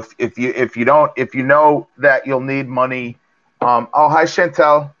know, if you know that you'll need money. Oh, hi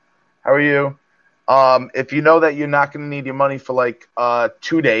Chantel, how are you? If you know that you're not going to need your money for like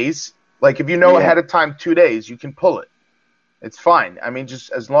 2 days, like if you know yeah, ahead of time 2 days, you can pull it. It's fine. I mean,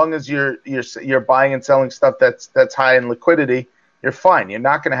 just as long as you're buying and selling stuff that's high in liquidity, you're fine. You're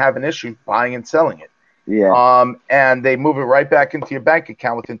not going to have an issue buying and selling it. yeah. And they move it right back into your bank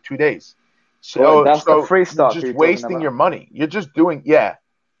account within 2 days. Well, So that's the free you're stock just you're talking wasting your about. money. You're just doing yeah.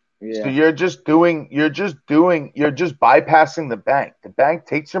 So Yeah, you're just bypassing the bank. The bank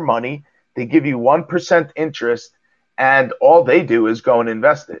takes your money. They give you 1% interest, and all they do is go and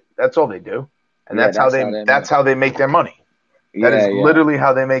invest it. That's all they do, and yeah. That's how they that's make. how they make their money. That Yeah, is yeah. literally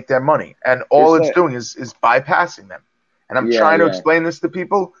how they make their money. And all It's it's like, doing is bypassing them. And I'm yeah, trying to yeah, explain this to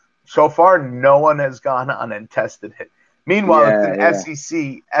people. So far, no one has gone on and tested it. Meanwhile, it's yeah, an yeah.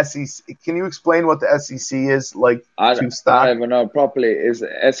 SEC. SEC. Can you explain what the SEC is like to I stock? don't even know properly. Is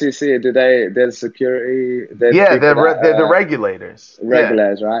SEC, do there's security, there's Yeah, people that they're the regulators. Yeah,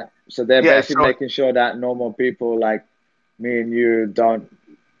 regulators, right? So they're yeah. basically So making sure that normal people like me and you don't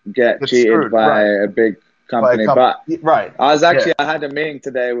get it's cheated screwed, by right? a big By a company. company, But right? Yeah. I had a meeting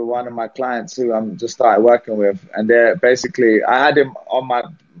today with one of my clients who I'm just started working with, and they're basically, I had him on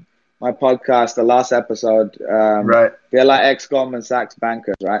my podcast, the last episode. Right. They're like ex-Goldman Sachs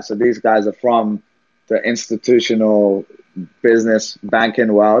bankers, right? So these guys are from the institutional business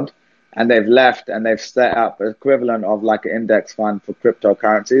banking world, and they've left and they've set up equivalent of like an index fund for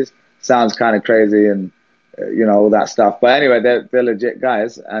cryptocurrencies. Sounds kind of crazy and all that stuff. But anyway, they're legit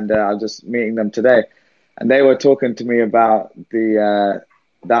guys, and I was just meeting them today, and they were talking to me about the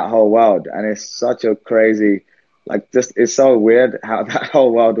that whole world, and it's such a crazy, like, just it's so weird how that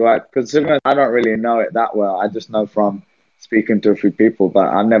whole world works. Because I don't really know it that well. I just know from speaking to a few people, but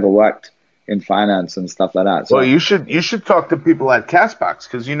I've never worked in finance and stuff like that. Well, So you should talk to people at Castbox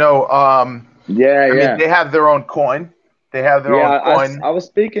because yeah, I mean yeah, they have their own coin. They have their yeah. own coin I was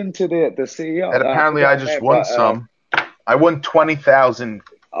speaking to the CEO. that I apparently I forgot her just name, won but some. I won 20,000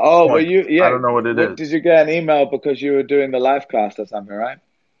 oh, well, coins. I yeah. don't know what it What, is. did you get an email because you were doing the live cast or something, right?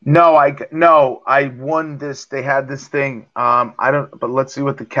 No, I won this. They had this thing. I don't. But let's see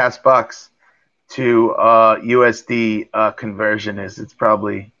what the Castbox to USD conversion is. It's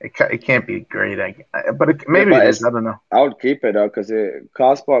probably it can't be great. But Yeah, maybe but it is. it's I don't know. I would keep it though because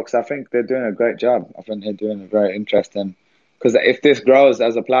Castbox, I think they're doing a great job. I think they're doing a very interesting. Because if this grows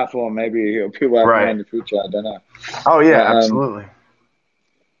as a platform, maybe it'll be worth more Right. in the future. I don't know. Oh yeah, But absolutely.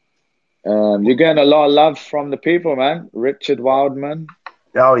 you're getting a lot of love from the people, man. Richard Wildman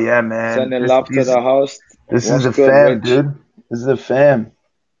Oh yeah, man. sending love to the host. This is What's the good, fam, Rich? dude. This is the fam.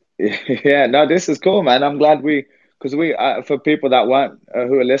 Yeah, no, this is cool, man. I'm glad because for people that weren't,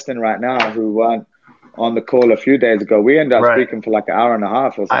 who are listening right now, who weren't on the call a few days ago, we ended up Right. speaking for like an hour and a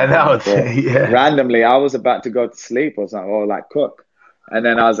half or I something know. before. Yeah. Randomly, I was about to go to sleep or something, or like cook. And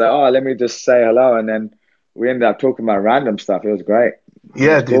then I was like, oh, let me just say hello. And then we ended up talking about random stuff. It was great.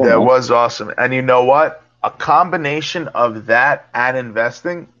 Yeah, That's dude, cool, that man. was awesome. And you know what? A combination of that and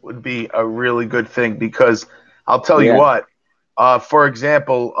investing would be a really good thing because I'll tell you Yeah, what. For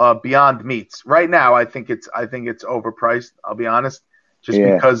example, Beyond Meats. Right now, I think it's overpriced. I'll be honest, just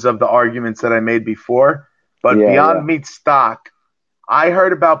yeah, because of the arguments that I made before. But yeah, yeah, Beyond Meat stock, I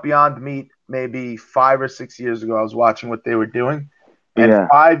heard about Beyond Meat maybe 5 or 6 years ago. I was watching what they were doing, and yeah,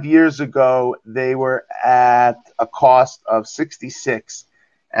 5 years ago they were at a cost of 66,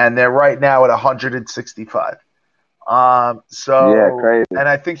 and they're right now at 165. yeah. So, Crazy. and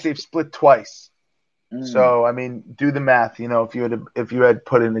I think they've split twice. Mm. So, I mean, do the math. If you had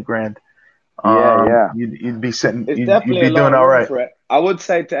put in a grand, Yeah, yeah. you'd be sitting, It's you'd definitely be a lot doing of all room right. for it. I would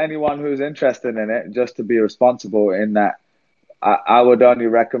say to anyone who's interested in it, just to be responsible in that I would only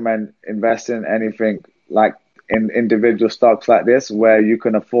recommend investing in anything like in individual stocks like this, where you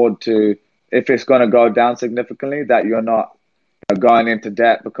can afford to, if it's going to go down significantly, that you're not going into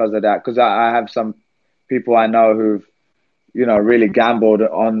debt because of that. Because I have some people I know who've, really gambled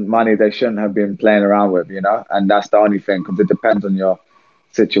on money they shouldn't have been playing around with, and that's the only thing because it depends on your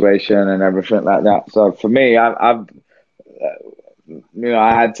situation and everything like that. So for me, I've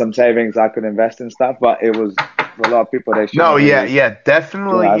I had some savings I could invest in stuff, but it was for a lot of people they No, shouldn't yeah, really. yeah, Yeah, that's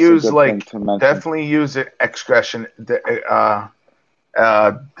a good thing to mention. definitely use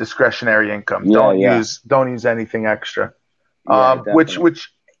discretionary income. Yeah, yeah, Don't use anything extra. yeah, Which definitely.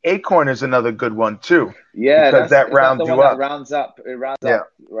 Acorn is another good one too, Yeah, because that's that is that the rounds one you that up. rounds up? It rounds Yeah,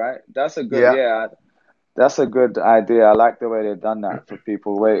 up, right? That's a good, yeah, yeah, that's a good idea. I like the way they've done that for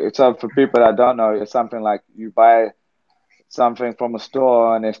people. Wait, so for people that don't know, it's something like you buy something from a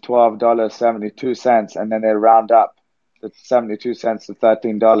store and it's $12.72, and then they round up the 72 cents to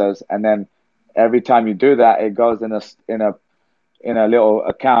 $13, and then every time you do that, it goes in a little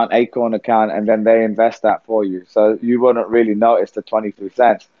account, Acorn account, and then they invest that for you. So you wouldn't really notice the 23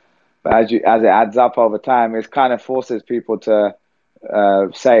 cents. But as it adds up over time, it kind of forces people to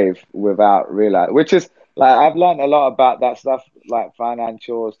save without realize, which is like I've learned a lot about that stuff, like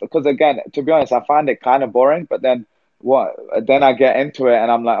financials. Because again, to be honest, I find it kind of boring. But then I get into it,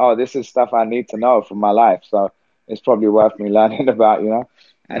 and I'm like, oh, this is stuff I need to know for my life. So it's probably worth me learning about.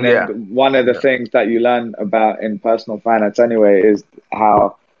 And then yeah, one of the yeah. things that you learn about in personal finance anyway is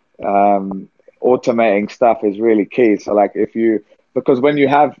how automating stuff is really key. So like because when you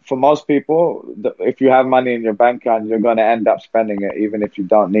have, for most people, if you have money in your bank account, you're going to end up spending it even if you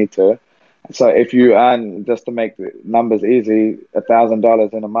don't need to. So if you earn, just to make the numbers easy,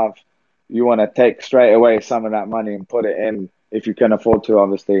 $1,000 in a month, you want to take straight away some of that money and put it in, if you can afford to,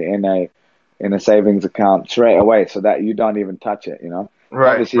 obviously, in a savings account straight away, so that you don't even touch it.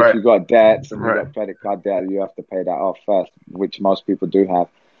 Right, Obviously, if right, you got debts and you right. got credit card debt, you have to pay that off first, which most people do have.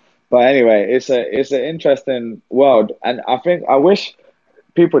 But anyway, it's an interesting world, and I wish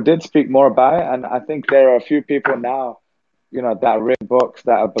people did speak more about it. And I think there are a few people now, that read books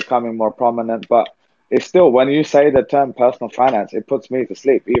that are becoming more prominent. But it's still, when you say the term personal finance, it puts me to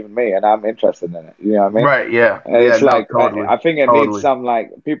sleep, even me, and I'm interested in it. You know what I mean? Right, yeah, yeah, It's no, like totally, I think it needs totally. some,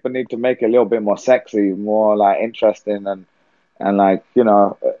 like, people need to make it a little bit more sexy, more like interesting, and like, I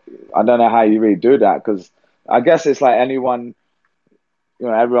don't know how you really do that, because I guess it's like anyone,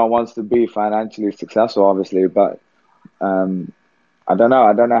 everyone wants to be financially successful, obviously, but um, I don't know.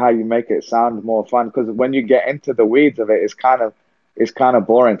 I don't know how you make it sound more fun, because when you get into the weeds of it, it's kind of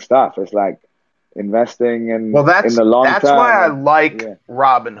boring stuff. It's like investing Well, in the long that's why term, I and like yeah,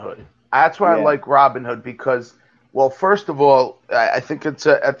 Robinhood. That's why I yeah, like Robinhood because, well, first of all, I think it's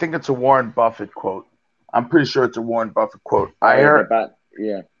a Warren Buffett quote. I'm pretty sure it's a Warren Buffett quote. oh I yeah, the heard. bat,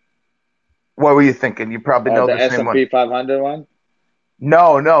 yeah, What were you thinking? You probably know the the S same and one. P 500 one.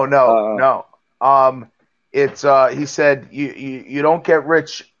 No, no, no, Uh, no. It's he said you don't get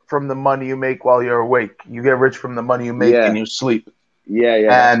rich from the money you make while you're awake. You get rich from the money you make in yeah, your sleep. yeah, yeah,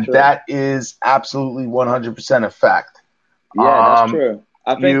 that's And true. that is absolutely 100% a fact. Yeah, that's Um, true.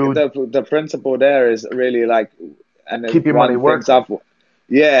 I think you the principle there is really like, and keep your money one things working. up.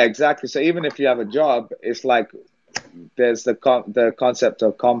 Yeah, exactly. So even if you have a job, it's like there's the concept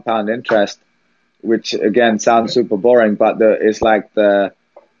of compound interest, which again sounds super boring, but it's like the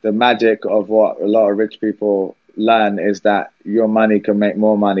magic of what a lot of rich people learn is that your money can make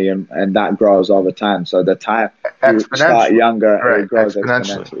more money, and that grows over time. So the time you start Exponentially. younger, Right, it grows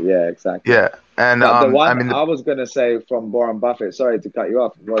exponentially. exponentially. Yeah, exactly. Yeah. And But the I one mean I was gonna say from Warren Buffett, sorry to cut you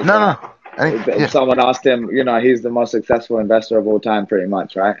off, was no, no. Yeah, someone asked him, he's the most successful investor of all time, pretty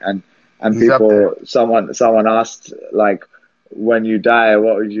much, right? And he's up there. someone asked, like, when you die,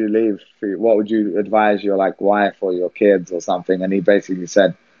 what would you leave? What would you advise your, like, wife or your kids or something? And he basically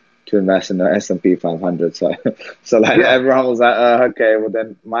said, to invest in the S&P 500. So, like everyone was like, okay, well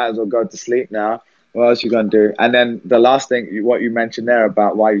then might as well go to sleep now. What else you gonna do? And then the last thing, what you mentioned there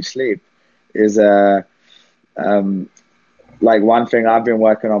about why you sleep, is like one thing I've been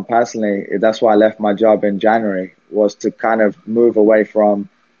working on personally. That's why I left my job in January, was to kind of move away from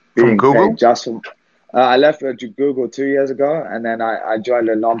being paid just from. I left Google 2 years ago, and then I joined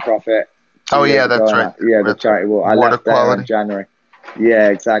a nonprofit. Oh yeah, that's right. The charity. Well, I left there in January. Yeah,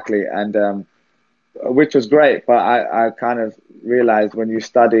 exactly, and which was great. But I kind of realized when you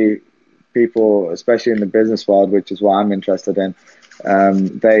study people, especially in the business world, which is what I'm interested in,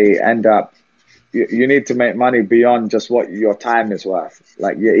 they end up. You need to make money beyond just what your time is worth.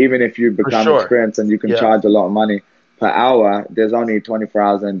 Like, even if you become experienced and you can charge a lot of money per hour, there's only 24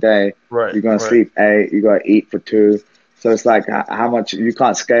 hours in a day. Right. You're going to sleep 8, you got to eat for 2. So it's like how much you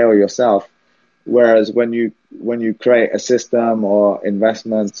can't scale yourself. Whereas when you create a system or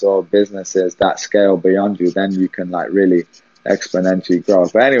investments or businesses that scale beyond you, then you can like really exponentially grow.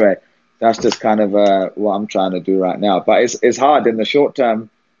 But anyway, that's just kind of what I'm trying to do right now. But it's hard in the short term.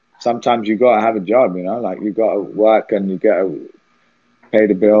 Sometimes you got to have a job, like you got to work and you got to pay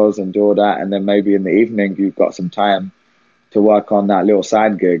the bills and do all that. And then maybe in the evening, you've got some time to work on that little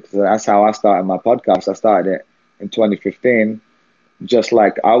side gig. So that's how I started my podcast. I started it in 2015. Just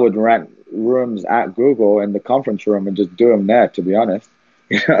like I would rent rooms at Google in the conference room and just do them there, to be honest.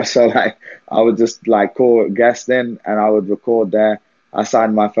 So like I would just like call guests in and I would record there. I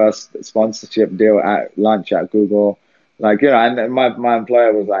signed my first sponsorship deal at lunch at Google. Like, and my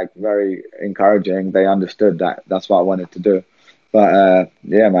employer was like very encouraging. They understood that that's what I wanted to do. But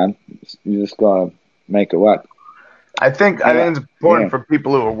yeah, man, you just gotta make it work. I think it's important for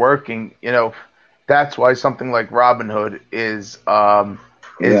people who are working. That's why something like Robinhood is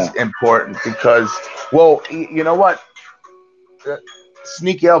important, because, well, you know what,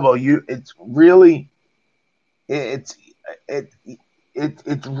 Sneaky Elbow, it's really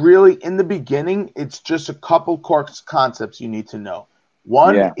in the beginning, it's just a couple core concepts you need to know.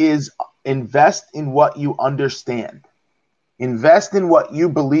 One is invest in what you understand. Invest in what you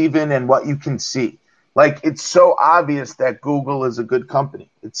believe in and what you can see. Like, it's so obvious that Google is a good company.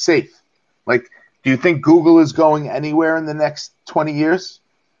 It's safe. Like, do you think Google is going anywhere in the next 20 years?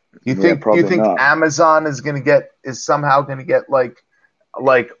 Do you think not. Amazon is somehow going to get like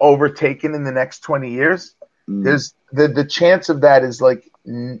overtaken in the next 20 years? There's the chance of that is like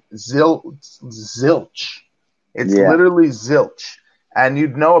zilch. It's literally zilch, and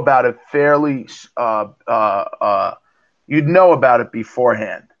you'd know about it fairly. You'd know about it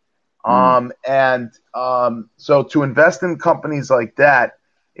beforehand. So to invest in companies like that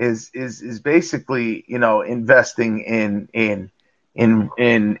is basically investing in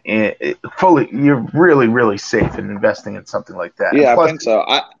fully. You're really, really safe in investing in something like that. Yeah, I think so.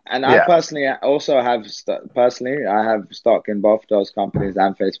 I personally also have I have stock in both those companies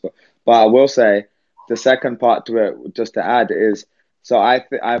and Facebook. But I will say the second part to it, just to add, is so I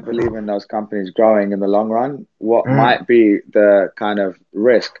believe in those companies growing in the long run. What might be the kind of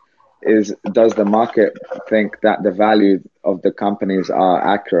risk is, does the market think that the value of the companies are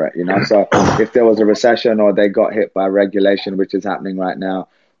accurate? So if there was a recession or they got hit by regulation, which is happening right now,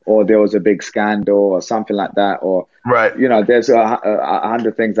 or there was a big scandal or something like that, or there's a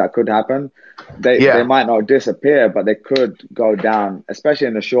 100 things that could happen. They might not disappear, but they could go down, especially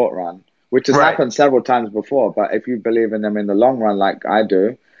in the short run, which has happened several times before. But if you believe in them in the long run, like I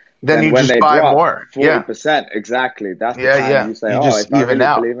do, then you when just they buy drop more. 40%, exactly. That's the time you say, if I really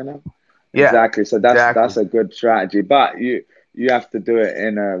believe in them. Exactly. So that's a good strategy. But you have to do it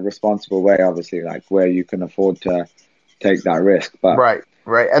in a responsible way, obviously, like where you can afford to take that risk. But right.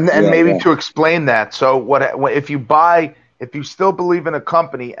 And maybe to explain that. So what if you still believe in a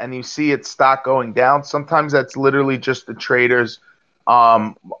company and you see its stock going down, sometimes that's literally just the traders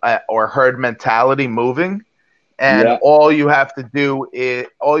or herd mentality moving. And all you have to do is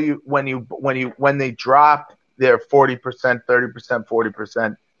when they drop their 40%, 30%,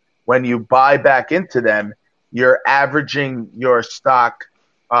 40%, when you buy back into them, you're averaging your stock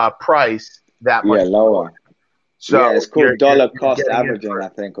price that much lower. So it's called dollar cost averaging, I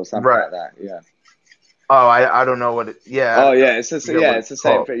think, or something like that. Yeah. Oh, I don't know what it. Yeah. Oh yeah, it's the same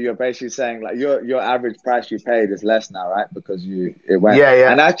thing. You're basically saying like your average price you paid is less now, right? Because it went. Yeah.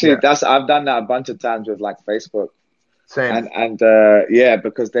 And actually, I've done that a bunch of times with like Facebook. Same. And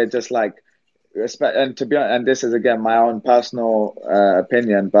because they're just like, and to be honest, and this is again my own personal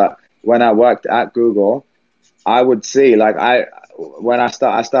opinion, but when I worked at Google, I would see like I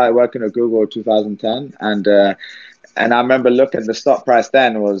started working at Google in 2010, and And I remember looking, the stock price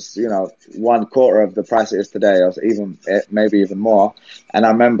then was, 1/4 of the price it is today, or even maybe even more. And I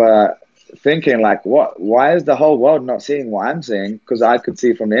remember thinking, like, why is the whole world not seeing what I'm seeing? Because I could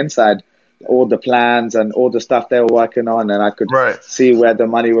see from the inside all the plans and all the stuff they were working on, and I could see where the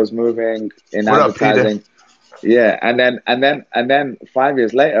money was moving in advertising. Up, yeah, and then 5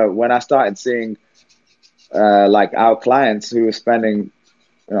 years later, when I started seeing like our clients who were spending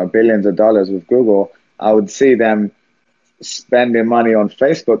billions of dollars with Google, I would see them spending money on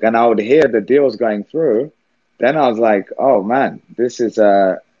Facebook, and I would hear the deals going through. Then I was like, oh man, this is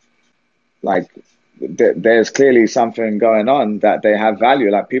like there's clearly something going on, that they have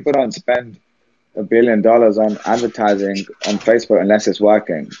value. Like, people don't spend $1 billion on advertising on Facebook unless it's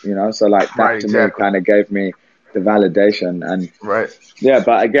working, so like that to me kind of gave me the validation. And yeah,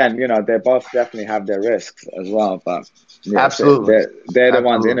 but again, they both definitely have their risks as well, but yeah, absolutely they're the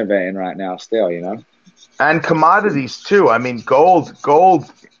ones innovating right now still, and commodities too. I mean, gold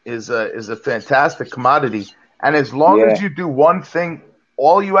is a fantastic commodity, and as long as you do one thing,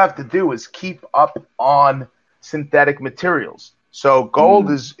 all you have to do is keep up on synthetic materials. So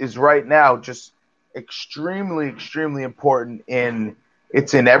gold is right now just extremely, extremely important. There's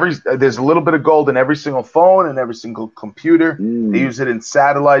a little bit of gold in every single phone and every single computer. They use it in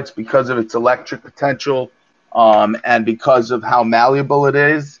satellites because of its electric potential, and because of how malleable it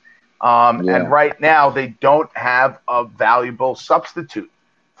is. And right now they don't have a valuable substitute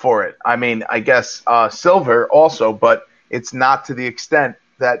for it. I mean, I guess silver also, but it's not to the extent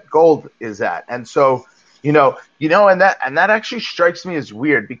that gold is at. And so, and that actually strikes me as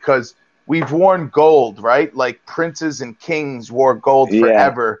weird, because we've worn gold, right? Like princes and kings wore gold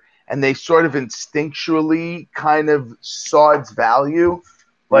forever, and they sort of instinctually kind of saw its value.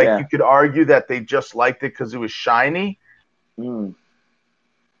 Like you could argue that they just liked it because it was shiny.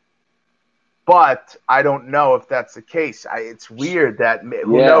 But I don't know if that's the case. It's weird that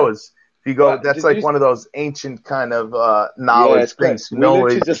who knows. If you go, that's like one of those ancient kind of knowledge things. We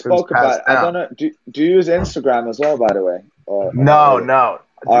literally just spoke about it. I don't know. Do you use Instagram as well, by the way? No.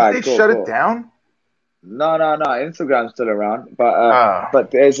 Did they shut it down? No. Instagram's still around, but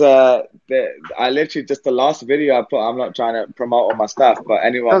there's I literally just the last video I put. I'm not trying to promote all my stuff, but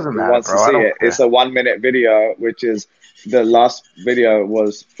anyone who wants to see it, it's a 1-minute video, which is the last video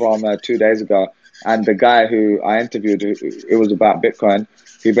was from 2 days ago, and the guy who I interviewed, it was about Bitcoin.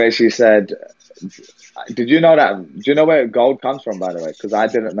 He basically said, "Do you know where gold comes from, by the way? Because I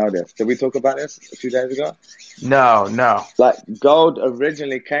didn't know this. Did we talk about this a few days ago?" No. Like, gold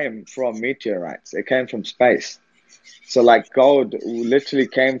originally came from meteorites. It came from space. So like gold literally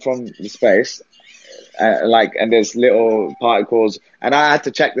came from the space, and there's little particles. And I had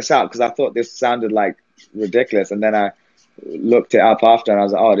to check this out because I thought this sounded like ridiculous. And then I looked it up after, and I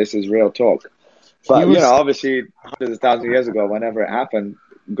was like, oh, this is real talk. But obviously hundreds of thousands of years ago, whenever it happened,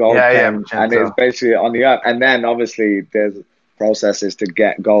 gold came, and it's basically on the earth. And then obviously there's processes to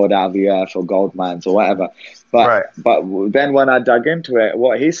get gold out of the earth, or gold mines or whatever. But then when I dug into it,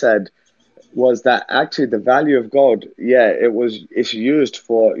 what he said was that actually the value of gold, it's used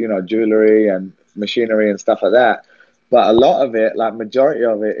for, jewelry and machinery and stuff like that. But a lot of it, like majority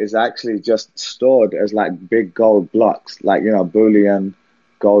of it, is actually just stored as like big gold blocks, like, bullion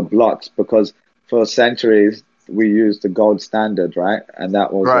gold blocks, because for centuries we used the gold standard, right? And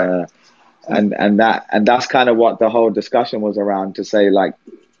that was and that's kind of what the whole discussion was around, to say like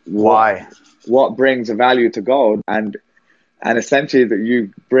what brings a value to gold, and essentially that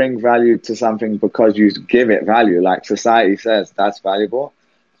you bring value to something because you give it value. Like society says that's valuable,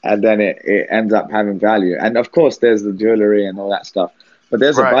 and then it ends up having value. And of course there's the jewelry and all that stuff, but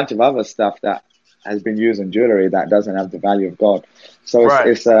there's a bunch of other stuff that has been used in jewelry that doesn't have the value of gold. So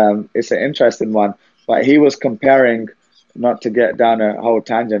it's an interesting one. But he was comparing, not to get down a whole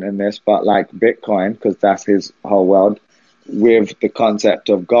tangent in this, but like Bitcoin, because that's his whole world, with the concept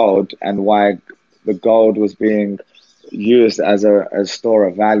of gold, and why the gold was being used as a store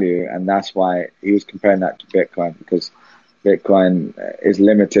of value. And that's why he was comparing that to Bitcoin, because Bitcoin is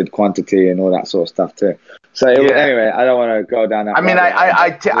limited quantity and all that sort of stuff too. So anyway, I don't want to go down that. I mean,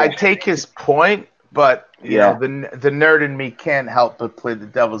 I take his point, but you know, the nerd in me can't help but play the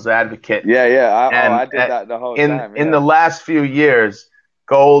devil's advocate. I did that the whole time. In the last few years,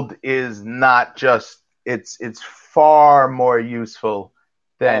 gold is not just it's far more useful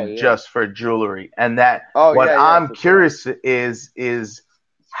than just for jewelry. And that I'm curious is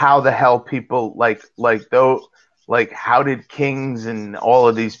how the hell people like how did kings and all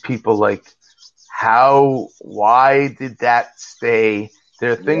of these people, like why did that stay?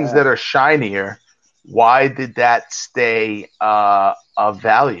 There are things that are shinier. Why did that stay of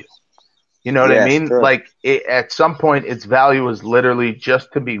value? You know what I Yes, mean? true. Like at some point, its value was literally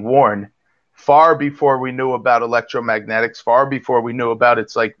just to be worn. Far before we knew about electromagnetics, far before we knew about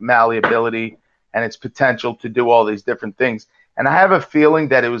its like malleability and its potential to do all these different things. And I have a feeling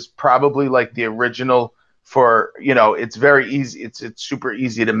that it was probably like the original for, it's very easy. It's super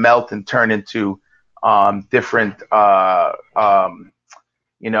easy to melt and turn into different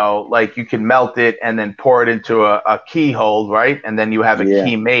like you can melt it and then pour it into a keyhole, right? And then you have a Yeah.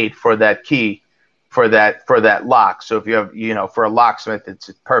 key made for that key, for that lock. So if you have, for a locksmith,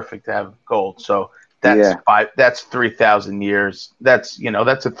 it's perfect to have gold. So that's Yeah. that's 3,000 years. That's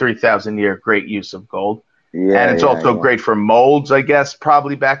a 3,000 year great use of gold. Yeah. And it's also great for molds, I guess,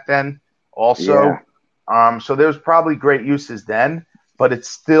 probably back then also. So there's probably great uses then, but it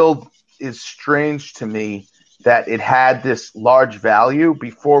still is strange to me that it had this large value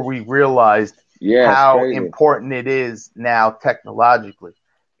before we realized how important it is now technologically.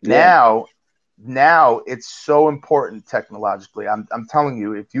 Yeah. Now it's so important technologically. I'm telling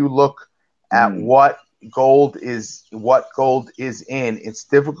you, if you look at what gold is in, it's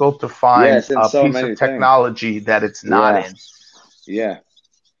difficult to find a so piece many of technology that it's not in. Yeah.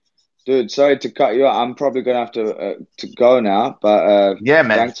 Dude, sorry to cut you out. I'm probably gonna have to go now, but yeah,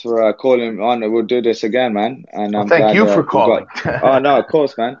 man. Thanks for calling on. We'll do this again, man. And well, I'm thank glad you for calling. Oh no, of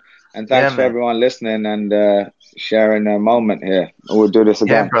course, man. And thanks for everyone listening and sharing a moment here. We'll do this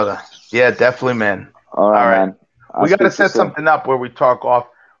again. Yeah, brother. Yeah, definitely, man. All right, man. We got to set something up where we talk off.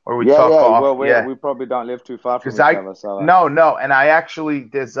 We probably don't live too far from each other. So no, and I actually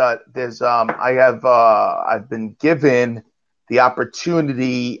I've been given the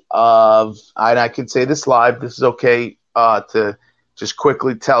opportunity of, and I can say this live. This is okay to just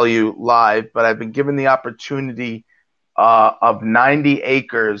quickly tell you live, but I've been given the opportunity of 90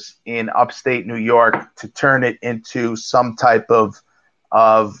 acres in upstate New York to turn it into some type of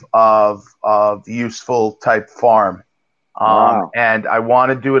useful type farm. And I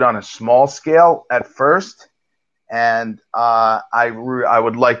want to do it on a small scale at first. And I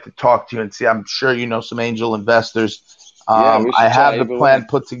would like to talk to you and see. I'm sure you know some angel investors. I have the plan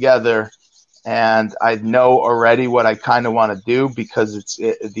put together, and I know already what I kind of want to do because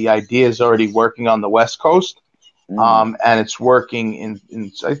the idea is already working on the West Coast, and it's working in.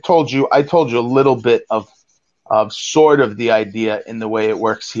 I told you a little bit of sort of the idea in the way it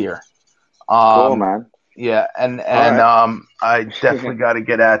works here. Cool, man. Yeah, and I definitely got to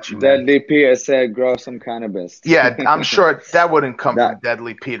get at you, man. Deadly Peter said grow some cannabis. Yeah, I'm sure that wouldn't come from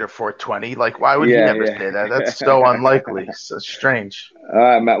Deadly Peter 420. Like, why would he ever say that? That's so unlikely. So strange. All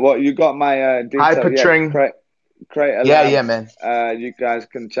right, Matt. Well, you got my details. Hi, Patring. Create a yeah, man. You guys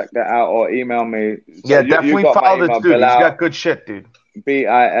can check that out or email me. So definitely follow this dude. He's got good shit, dude.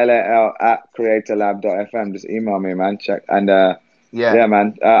 BILL@creatorlab.fm. Just email me, man. Check and yeah,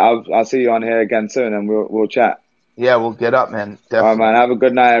 man. I'll see you on here again soon, and we'll chat. Yeah, we'll get up, man. Definitely. All right, man. Have a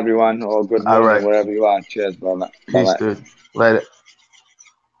good night, everyone, or good morning, wherever you are. Cheers, brother. Peace, dude. Later.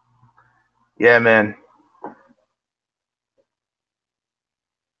 Yeah, man.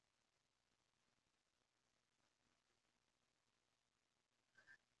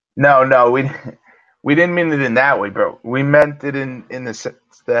 No, we didn't mean it in that way, bro. We meant it in the sense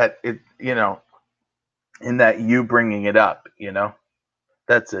that it, in that you bringing it up,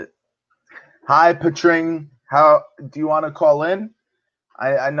 That's it. Hi, Patring. How do you want to call in?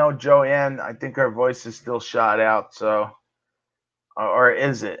 I know Joanne. I think her voice is still shot out. So, or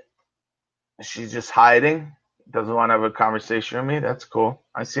is it? She's just hiding. Doesn't want to have a conversation with me. That's cool.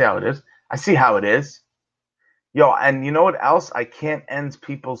 I see how it is. Yo, and you know what else? I can't end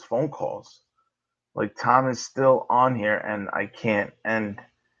people's phone calls. Like Tom is still on here, and I can't end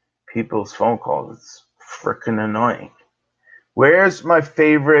people's phone calls. It's freaking annoying. Where's my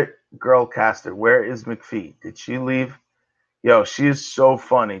favorite girl caster? Where is McPhee? Did she leave? Yo, she's so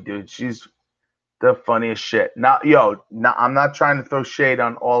funny, dude. She's the funniest shit. I'm not trying to throw shade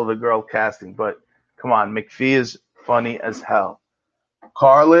on all of the girl casting, but come on, McPhee is funny as hell.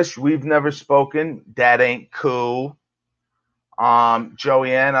 Carlish, we've never spoken. That ain't cool.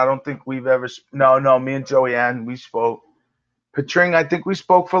 Joanne, I don't think we've ever. No, me and Joanne, we spoke. Patring, I think we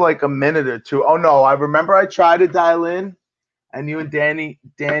spoke for like a minute or two. Oh no, I remember I tried to dial in, and you and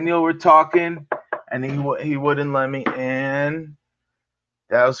Daniel were talking, and he wouldn't let me in.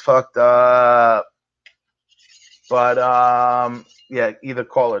 That was fucked up. But yeah, either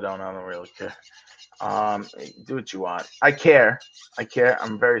call or don't. I don't really care. Do what you want. I care.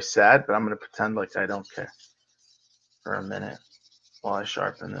 I'm very sad, but I'm gonna pretend like I don't care for a minute while I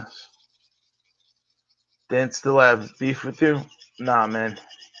sharpen this. Dan still have beef with you? Nah, man.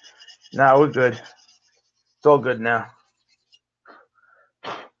 Nah, we're good. It's all good now.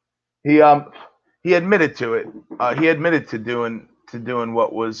 he admitted to it. He admitted to doing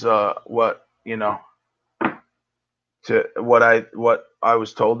what was what to what I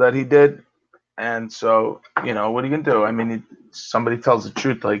was told that he did. And so, what are you gonna do? I mean, somebody tells the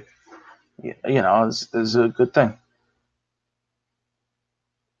truth, like, is a good thing.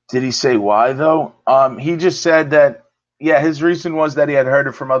 Did he say why though? He just said that, yeah, his reason was that he had heard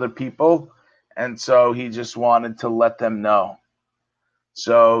it from other people, and so he just wanted to let them know.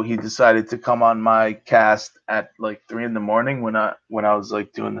 So he decided to come on my cast at like 3 a.m. when I was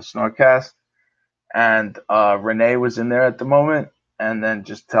like doing the Snorcast, and Renee was in there at the moment, and then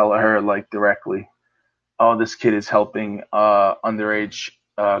just tell her like directly, oh, this kid is helping underage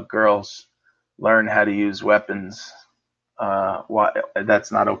girls learn how to use weapons. Why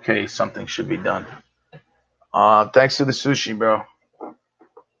that's not okay. Something should be done. Thanks for the sushi, bro.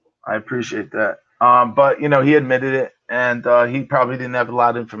 I appreciate that. But he admitted it, and he probably didn't have a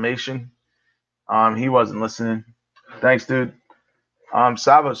lot of information. He wasn't listening. Thanks, dude.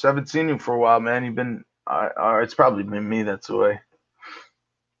 Savos, I haven't seen you for a while, man. You've been. It's probably been me that's away.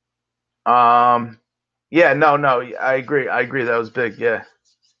 Yeah, no, I agree. That was big. Yeah.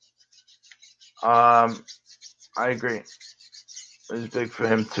 I agree. It was big for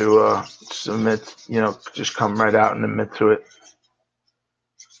him to submit. Just come right out and admit to it.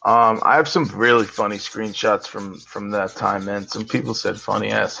 I have some really funny screenshots from that time, man. Some people said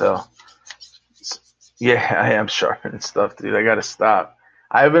funny as hell. Yeah, I am sharpening stuff, dude. I gotta stop.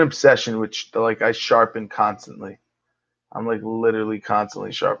 I have an obsession with I sharpen constantly. I'm like literally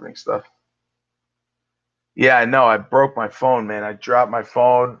constantly sharpening stuff. Yeah, I know. I broke my phone, man. I dropped my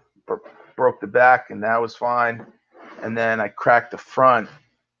phone, broke the back, and that was fine. And then I cracked the front,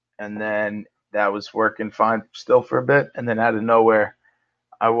 and then that was working fine still for a bit. And then out of nowhere,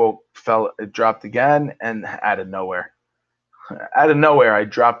 it dropped again, and out of nowhere, I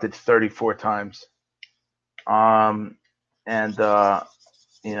dropped it 34 times. And then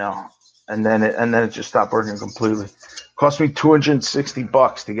it just stopped working completely. Cost me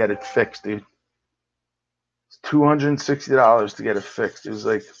 $260 to get it fixed, dude. It's $260 to get it fixed. It was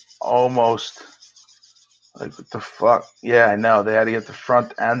like almost like, what the fuck? Yeah, I know. They had to get the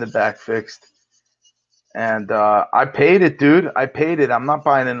front and the back fixed. And I paid it, dude. I paid it. I'm not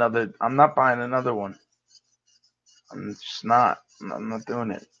buying another one. I'm just not. I'm not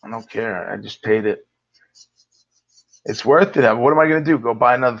doing it. I don't care. I just paid it. It's worth it. What am I gonna do? Go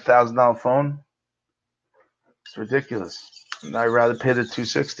buy another $1,000 phone? It's ridiculous. I'd rather pay the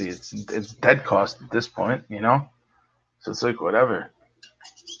 $260. It's dead cost at this point, So it's like whatever.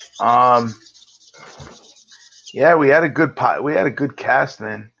 Yeah, we had a good cast,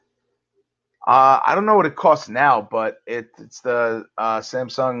 man. I don't know what it costs now, but it's the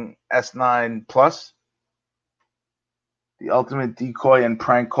Samsung S9 Plus, the ultimate decoy and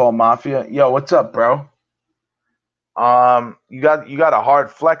prank call mafia. Yo, what's up, bro? You got a hard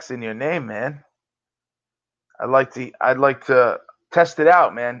flex in your name, man. I'd like to test it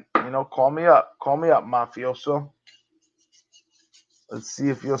out, man. Call me up, mafioso. Let's see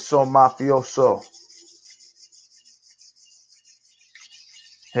if you're so mafioso.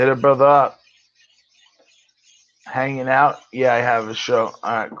 Hit a brother up. Hanging out? Yeah, I have a show.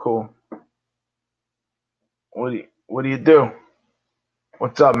 All right, cool. What do you do?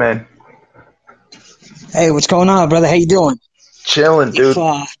 What's up, man? Hey, what's going on, brother? How you doing? Chilling, dude.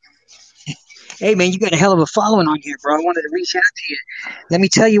 Hey, man, you got a hell of a following on here, bro. I wanted to reach out to you. Let me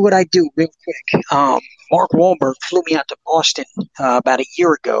tell you what I do real quick. Mark Wahlberg flew me out to Boston about a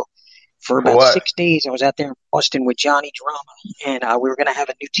year ago. For about 6 days, I was out there in Boston with Johnny Drama, and we were going to have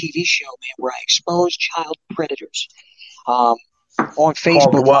a new TV show, man, where I expose child predators on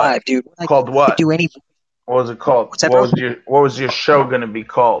Facebook Live, dude. Called what? Do any. What was it called? What's that, what was your show going to be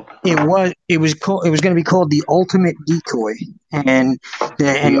called? It was going to be called The Ultimate Decoy, and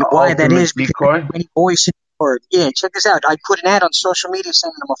why that is decoy? Any voice in the word. Yeah, check this out. I put an ad on social media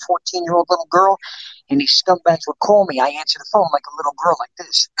saying I'm a 14-year-old little girl, and these scumbags would call me. I answer the phone like a little girl like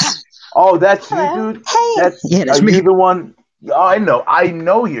this. Oh, that's you, dude. Hey, that's me. You the one? Oh, I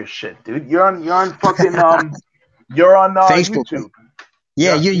know your shit, dude. You're on fucking you're on Facebook. YouTube.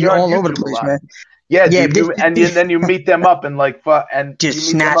 Yeah, you're all over the place, man. Yeah, dude. Then you meet them up and and just you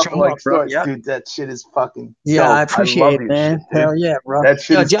meet snatch them up, bro. Yep. Dude, that shit is fucking. Yeah, dope. I appreciate it, man. Shit, hell yeah, bro. That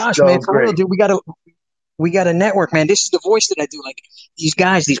shit is Josh, so man, for great. real, dude. We got a network, man. This is the voice that I do. Like these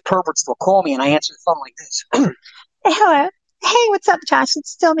guys, these perverts will call me, and I answer the phone like this. Hello. Hey, what's up, Josh?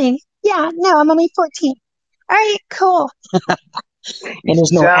 It's still me. Yeah, no, I'm only 14. All right, cool. You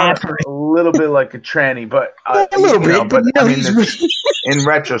there's no sound after. a little bit like a tranny, but A little bit, but I mean, he's in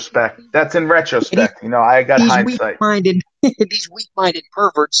retrospect. That's in retrospect. I got these hindsight. weak-minded, these weak-minded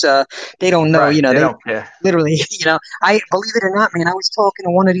perverts. They don't know. Right. They They don't care. literally. I believe it or not, man. I was talking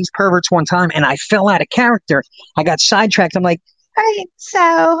to one of these perverts one time, and I fell out of character. I got sidetracked. I'm like, "Hey,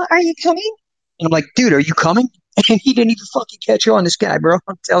 so are you coming?" And I'm like, "Dude, are you coming?" And he didn't even fucking catch on. This guy, bro.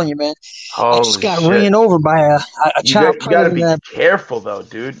 I'm telling you, man. I just Holy got shit. ran over by a child You got to be predator. careful, though,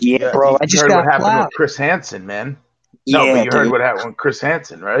 dude. Yeah, bro. I You just heard got what happened plowed. with Chris Hansen, man. No, but Yeah, you heard dude. what happened with Chris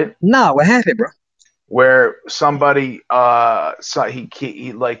Hansen, right? No, what happened, bro? Where somebody, he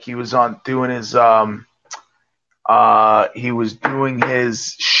was on doing his, he was doing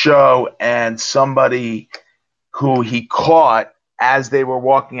his show, and somebody who he caught as they were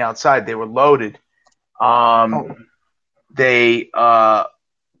walking outside, they were loaded. They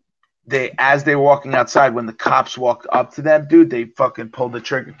as they were walking outside, when the cops walked up to them, dude, they fucking pulled the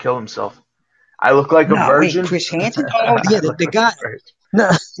trigger, killed himself. I look like a virgin. Wait, Chris Hansen? Oh, yeah, the guy. No,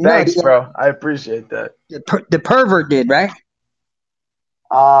 Thanks, bro. I appreciate that. The pervert did, right?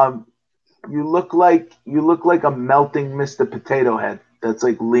 You look like a melting Mr. Potato Head that's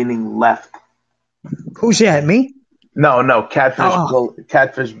like leaning left. Who's that? Me? No,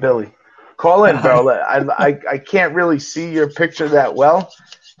 Catfish Billy. Call in, bro. I can't really see your picture that well,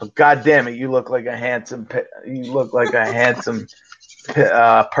 but God damn it, you look like a handsome person.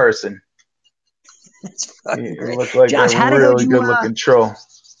 You look like Josh, a really good looking troll.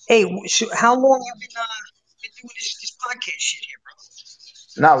 Hey, so how long you been doing this podcast shit here, bro?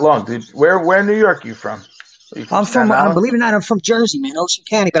 Not long, dude. Where in New York are you from? I'm from, believe it or not, I'm from Jersey, man, Ocean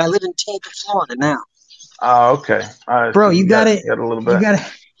County, but I live in Tampa, Florida now. Oh, okay. Bro, you got a little bit.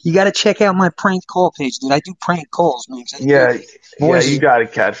 You got to check out my prank call page, dude. I do prank calls, man. Yeah, you got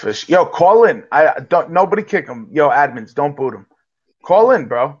it, Catfish. Yo, call in. Nobody kick him. Yo, admins, don't boot him. Call in,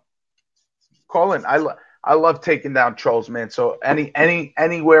 bro. Call in. I love taking down trolls, man. So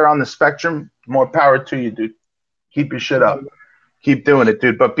anywhere on the spectrum, more power to you, dude. Keep your shit up. Keep doing it,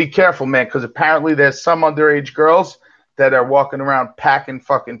 dude. But be careful, man, because apparently there's some underage girls that are walking around packing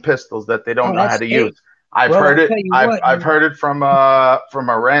fucking pistols that they don't know how to use. I've heard it. I've heard it from a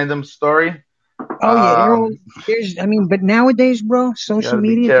random story. Oh yeah, but nowadays, bro, social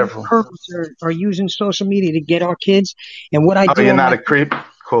media, are using social media to get our kids. And what I do, you're not a creep.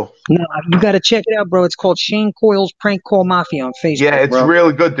 Cool. No, you got to check it out, bro. It's called Shane Coyle's Prank Call Mafia on Facebook. Yeah, it's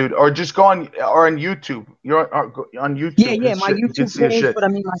really good, dude. Or just go on YouTube. You're on YouTube. Yeah, my YouTube page. But I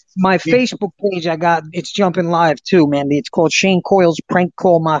mean, my Facebook page, it's jumping live too, man. It's called Shane Coyle's Prank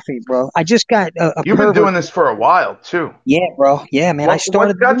Call Mafia, bro. I just got a You've been doing this for a while too. Yeah, bro. Yeah, man.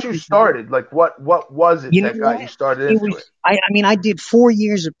 What got you started? Like, what was it that got you started into it? I did 4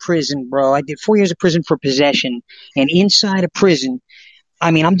 years of prison, bro. I did 4 years of prison for possession, and inside of prison,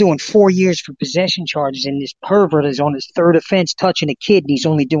 I'm doing 4 years for possession charges, and this pervert is on his third offense touching a kid, and he's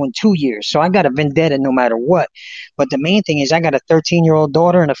only doing 2 years. So I got a vendetta no matter what. But the main thing is I got a 13-year-old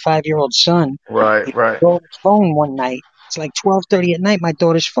daughter and a 5-year-old son. Right. I got his phone one night. It's like 12:30 at night. My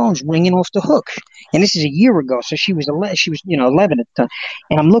daughter's phone's ringing off the hook, and this is a year ago. So she was 11 at the time.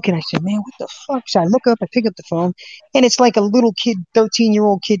 And I'm looking. I said, "Man, what the fuck?" So I look up. I pick up the phone, and it's like a little kid,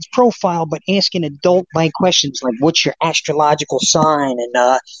 13-year-old kid's profile, but asking adult-like questions like, "What's your astrological sign?"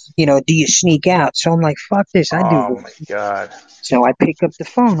 and "Do you sneak out?" So I'm like, "Fuck this! I do." Oh my god! So I pick up the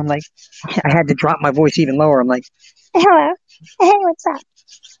phone. I'm like, I had to drop my voice even lower. I'm like, "Hello, hey, what's up?"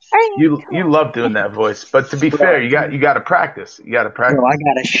 You love doing that voice, but to be fair, you got to practice. You got to practice. Bro, I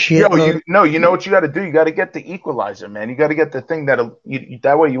got to shit. You know what you got to do. You got to get the equalizer, man. You got to get the thing that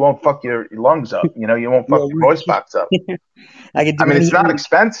way you won't fuck your lungs up. You won't fuck your voice box up. It's not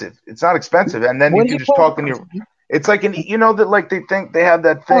expensive. It's not expensive, and then you can just talk in your. It's like that they think they have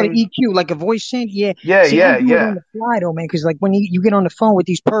that thing. Oh, the EQ, like a voice sync, yeah. Yeah. On the fly though, man, because like when you get on the phone with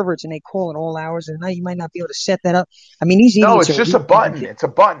these perverts and they call at all hours of the night, you might not be able to set that up. These idiots. No, it's just a button. It's a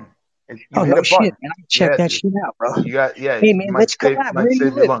button. Oh no shit, man! I can check that shit out, bro. Hey man, let's come out. Where do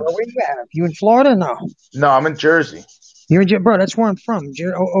you live, bro? Where you at? You in Florida? No, I'm in Jersey. You're in bro. That's where I'm from,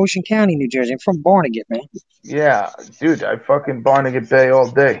 Ocean County, New Jersey. I'm from Barnegat, man. Yeah, dude, I fucking Barnegat Bay all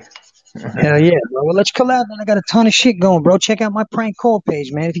day. Hell yeah, bro. Well, let's collab, man. I got a ton of shit going, bro. Check out my prank call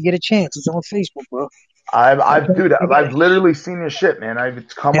page, man. If you get a chance, it's on Facebook, bro. I've literally seen your shit, man.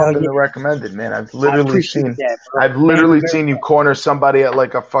 It's come up in the recommended, man. I've literally seen you corner somebody at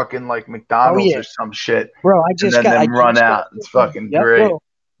like a fucking like McDonald's or some shit, bro. I just run out. It's fucking great. Bro.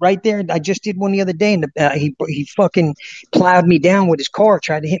 Right there, I just did one the other day, and he fucking plowed me down with his car.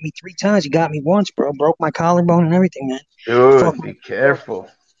 Tried to hit me 3 times. He got me once, bro. Broke my collarbone and everything, man. Dude, be careful.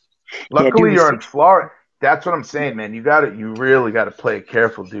 Luckily, you're in Florida. That's what I'm saying, man. You really got to play it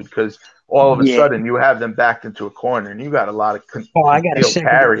careful, dude, because all of a sudden you have them backed into a corner, and you got a lot of I got a concealed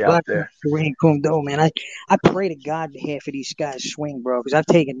carry out black there. Korean Kundo, man. I pray to God half of these guys swing, bro, because I've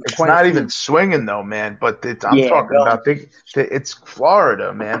taken It's quite not a few. even swinging though, man. But I'm talking about it's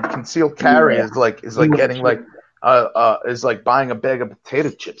Florida, man. Concealed carry is like getting like is like buying a bag of potato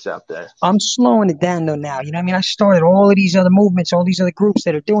chips out there. I'm slowing it down though now. You know what I mean? I started all of these other movements, all these other groups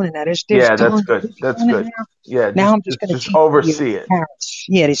that are doing it now. There's Yeah, that's tons good. That's good. now. Yeah, Now I'm just going to teach oversee it. parents.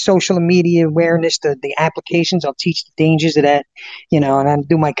 Yeah, the social media awareness, the applications. I'll teach the dangers of that, and I'll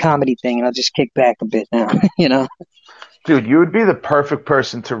do my comedy thing, and I'll just kick back a bit now, Dude, you would be the perfect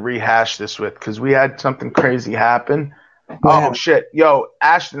person to rehash this with, because we had something crazy happen. Wow. Shit. Yo,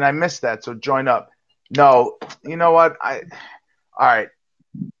 Ashton, I missed that, so join up. No, you know what? All right.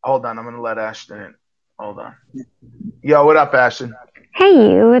 Hold on, I'm going to let Ashton in. Hold on. Yo, what up, Ashton?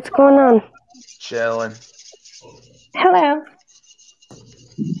 Hey, what's going on? Chilling. Hello.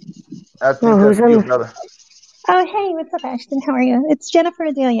 I think that's you, brother. Oh, hey, what's up, Ashton? How are you? It's Jennifer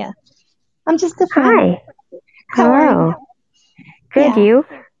Adelia. I'm just a friend. Hi. How are you? Good, Yeah. you?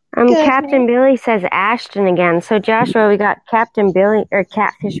 Good, Captain Billy says Ashton again. So, Joshua, we got Captain Billy, or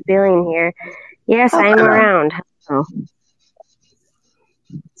Catfish Billy in here. Yes, I'm around. Oh.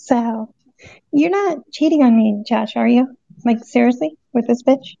 So, you're not cheating on me, Josh, are you? Like, seriously? With this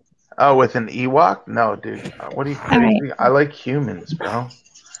bitch? Oh, with an Ewok? No, dude. What are you crazy? Right. I like humans, bro.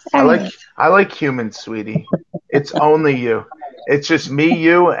 I like humans, sweetie. It's only you. It's just me,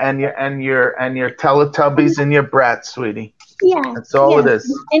 you, and your Teletubbies and your brats, sweetie. Yeah. That's all it is.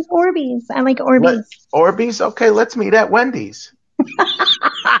 And Orbeez. I like Orbeez. Orbeez? Okay, let's meet at Wendy's.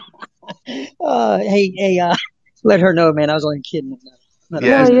 Hey, let her know, man. I was only kidding.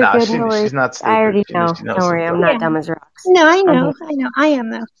 Yeah, you're good. She's not stupid. I already know. Don't worry, I'm not dumb as rocks. No, I know. I am,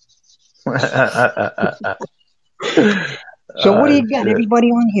 though. So what do you got? Everybody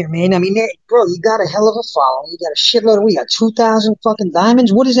on here, man. I mean, bro, you got a hell of a following. You got a shitload. We got 2,000 fucking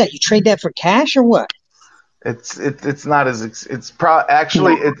diamonds. What is that? You trade that for cash or what? It's not as it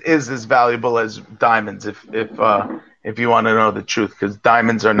is as valuable as diamonds if you want to know the truth, because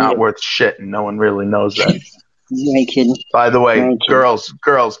diamonds are not worth shit and no one really knows that. You ain't kidding. By the way, girls,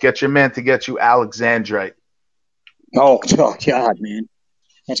 get your man to get you Alexandrite. Oh God, man,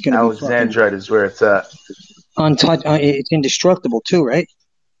 that's gonna Alexandrite is where it's at. Untouched. It's indestructible too, right?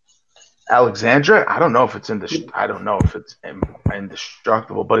 Alexandrite? I don't know if it's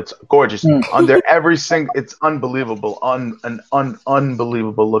indestructible, but it's gorgeous. Under every single, it's unbelievable. An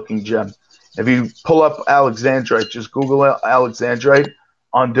unbelievable looking gem. If you pull up Alexandrite, just Google Alexandrite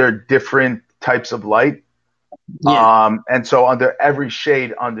under different types of light. Yeah. And so under every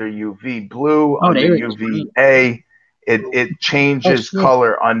shade, under UV blue, under UVA, it changes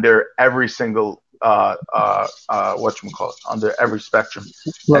color under every single whatchamacallit, under every spectrum.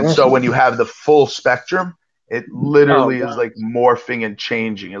 And so when you have the full spectrum, it literally is like morphing and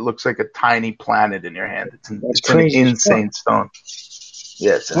changing. It looks like a tiny planet in your hand. It's an insane stone.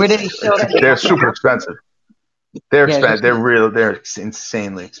 Yes. Where did he sell that? They're super expensive. They're expensive. They're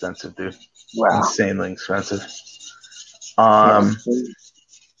insanely expensive, dude. Wow. Insanely expensive.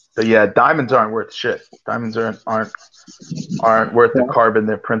 But yeah, diamonds aren't worth shit. Diamonds aren't worth the carbon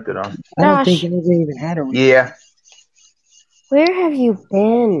they're printed on. I don't think anybody even had a ring. Yeah. Where have you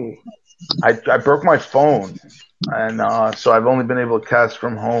been? I broke my phone, and so I've only been able to cast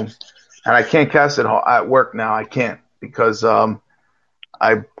from home, and I can't cast at work now. I can't because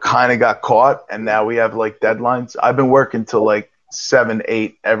I kind of got caught, and now we have like deadlines. I've been working till like 7,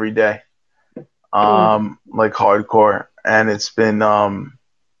 8 every day, like hardcore, and it's been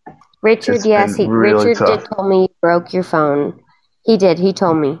Richard. Yes, really Richard tough. did tell me you broke your phone. He did. He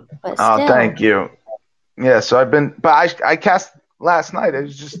told me. But still. Oh, thank you. Yeah, so I've been, but I cast last night. It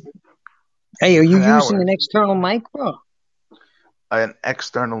was just. Hey, are you using an external mic, bro? An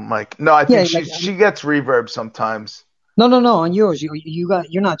external mic? No, I think she gets reverb sometimes. No. On yours,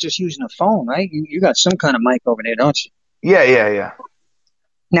 you're not just using a phone, right? You got some kind of mic over there, don't you? Yeah.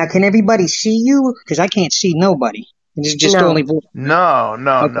 Now, can everybody see you? Because I can't see nobody. It's just only voice. No.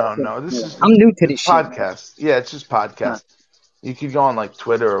 I'm new to this podcast. Yeah, it's just podcast. You could go on like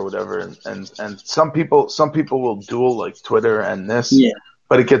Twitter or whatever, and some people will dual like Twitter and this. Yeah.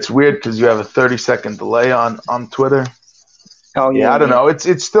 But it gets weird because you have a 30-second delay on Twitter. Oh yeah. I don't know. This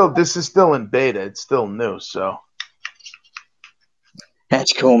is still in beta. It's still new, so.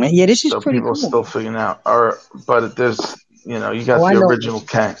 That's cool, man. Yeah, this is pretty people cool. Still figuring out. But there's, you got the original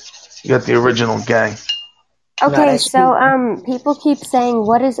gang. You got the original gang. Okay, so people keep saying,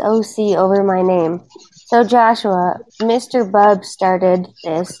 "What is OC over my name?" So Joshua, Mr. Bub started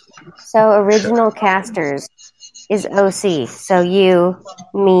this. So original casters is OC. So you,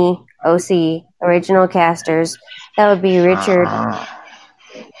 me, OC, original casters. That would be Richard.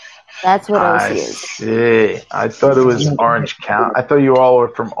 That's what OC I is. see. I thought it was Orange County. I thought you all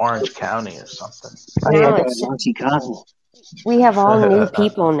were from Orange County or something. Now it's we have all new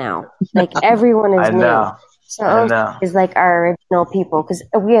people now. Like everyone is I know. new. So I OC know. is like our original people because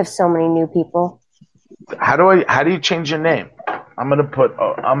we have so many new people. How do you change your name? I'm gonna put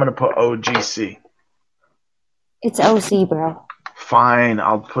OGC. It's OC, bro. Fine,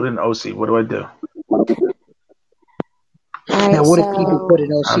 I'll put in OC. What do I do? Right, now, what if people put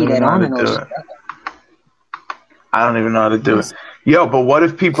an OC that on an OC? I don't even know how to do it. Yo, but what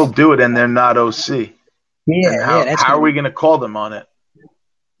if people do it and they're not OC? How are we gonna call them on it?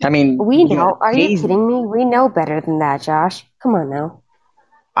 I mean, we know. Are you kidding me? We know better than that, Josh. Come on now.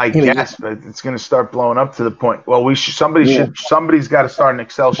 I guess, but it's going to start blowing up to the point. Well, somebody's got to start an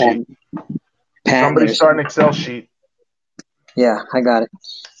Excel sheet. Somebody start an Excel sheet. Yeah, I got it.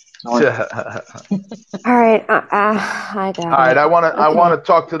 All right, I got it. All right, I want to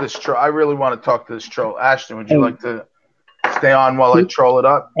talk to this troll. I really want to talk to this troll. Ashton, would you like to stay on while I troll it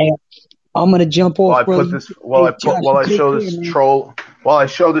up? I'm gonna jump off. While I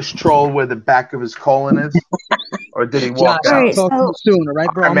show this troll where the back of his colon is, or did he walk out? Right, talk to you soon, all right,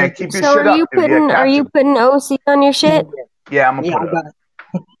 bro? All right, man, keep your shit up. Are you putting OC on your shit? Yeah, I'm gonna put it up.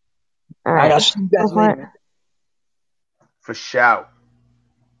 All right, I'll see you guys later. For shout.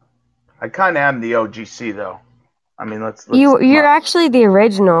 I kind of am the OGC though. I mean, let's you're actually the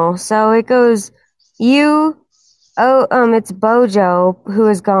original. So it goes you. It's Bojo who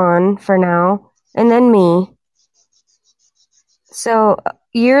is gone for now, and then me. So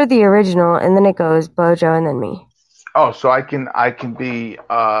you're the original, and then it goes Bojo, and then me. Oh, so I can be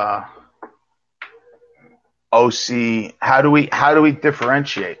OC. How do we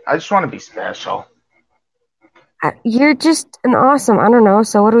differentiate? I just want to be special. You're just an awesome. I don't know.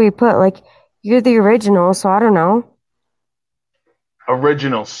 So what do we put? Like you're the original. So I don't know.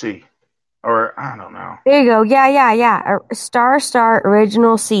 Original C. Or, I don't know. There you go. Yeah. Star,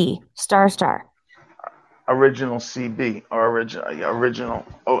 original C. Star. Original CB. Or original.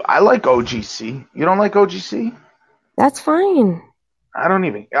 Oh, I like OGC. You don't like OGC? That's fine. I don't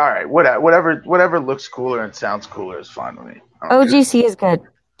even. All right. Whatever looks cooler and sounds cooler is fine with me. OGC is good.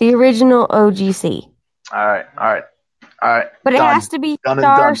 The original OGC. All right. But it has to be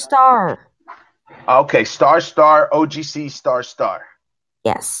star. Okay. Star, OGC, star.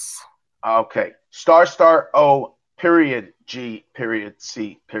 Yes. Okay. Star, O, period, G, period,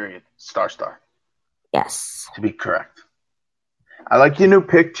 C, period, star. Yes. To be correct. I like your new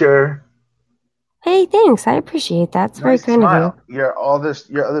picture. Hey, thanks. I appreciate that. It's very kind of you. Your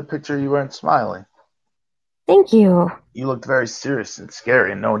other picture, you weren't smiling. Thank you. You looked very serious and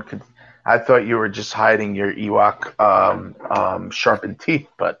scary, and no one could. I thought you were just hiding your Ewok sharpened teeth,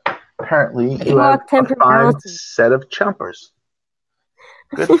 but apparently you have a fine set of chompers.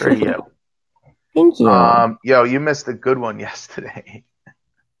 Good for you. Thank you. Yo, you missed a good one yesterday.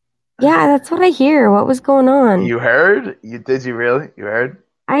 Yeah, that's what I hear. What was going on? You heard? Did you really? You heard?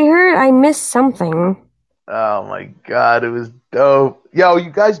 I heard I missed something. Oh my god, it was dope. Yo,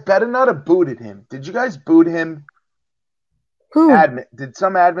 you guys better not have booted him. Did you guys boot him? Who? Did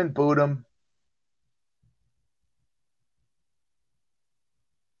some admin boot him?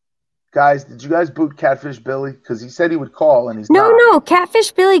 Guys, did you guys boot Catfish Billy? Because he said he would call, and he's not. No,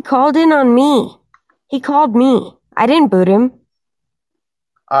 Catfish Billy called in on me. He called me. I didn't boot him.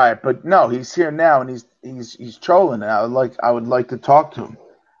 All right, but no, he's here now, and he's trolling. And I would like to talk to him.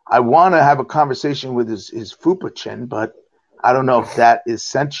 I want to have a conversation with his fupa chin, but I don't know if that is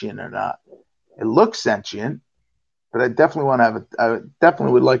sentient or not. It looks sentient, but I definitely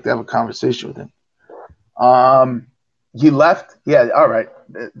would like to have a conversation with him. He left? Yeah, all right.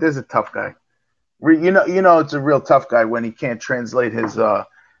 There's a tough guy. You know, it's a real tough guy when he can't translate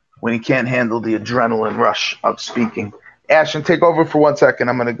when he can't handle the adrenaline rush of speaking. Ashton, take over for 1 second.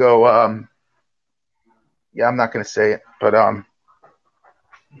 I'm gonna go. Yeah, I'm not gonna say it, but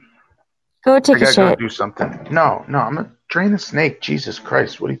go take a shit. Go do something. No, I'm gonna drain the snake. Jesus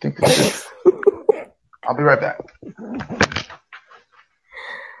Christ, what do you think this is? I'll be right back.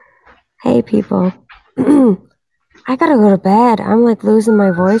 Hey, people. I gotta go to bed. I'm like losing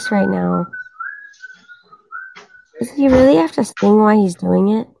my voice right now. Does he really have to sing while he's doing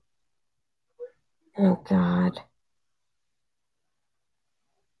it? Oh, God.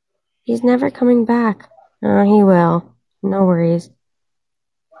 He's never coming back. Oh, he will. No worries.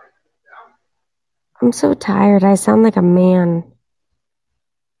 I'm so tired. I sound like a man.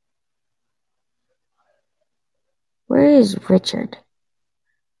 Where is Richard?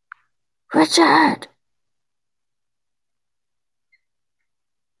 Richard!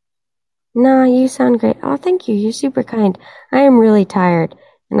 Nah, you sound great. Oh, thank you. You're super kind. I am really tired.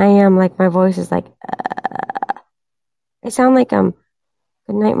 And I am, like, my voice is like, I sound like, good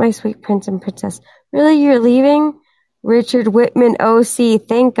night, my sweet prince and princess. Really, you're leaving? Richard Whitman, OC.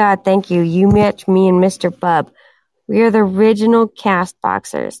 Thank God, thank you. You match me and Mr. Bub. We are the original cast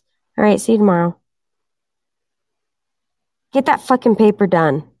boxers. All right, see you tomorrow. Get that fucking paper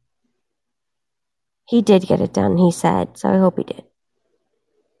done. He did get it done, he said, so I hope he did.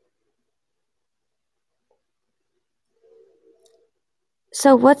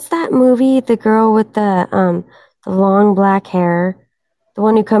 So what's that movie, the girl with the long black hair? The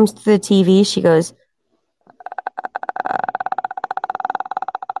one who comes to the TV, she goes,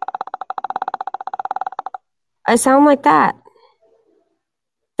 I sound like that.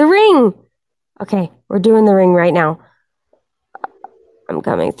 The Ring! Okay, we're doing The Ring right now. I'm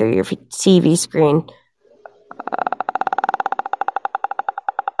coming through your TV screen.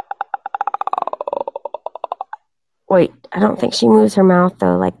 Wait, I don't think she moves her mouth,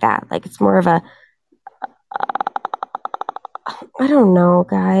 though, like that. Like, it's more of a... I don't know,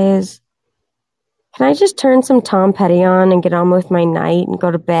 guys. Can I just turn some Tom Petty on and get on with my night and go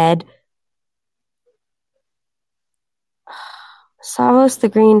to bed? Savos the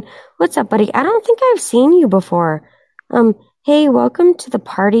Green. What's up, buddy? I don't think I've seen you before. Hey, welcome to the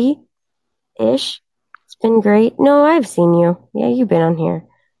party-ish. It's been great. No, I've seen you. Yeah, you've been on here.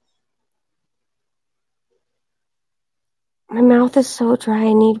 My mouth is so dry,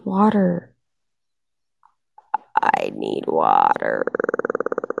 I need water. I need water.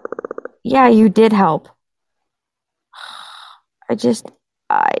 Yeah, you did help. I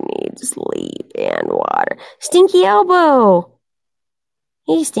need sleep and water. Stinky Elbow!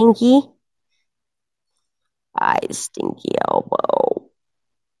 Hey, Stinky. Hi, Stinky Elbow.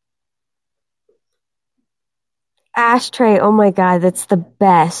 Ashtray, oh my god, that's the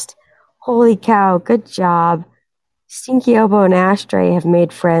best. Holy cow, good job. Stinky Elbow and Ashtray have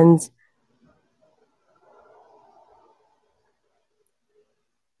made friends.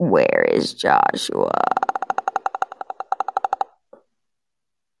 Where is Joshua?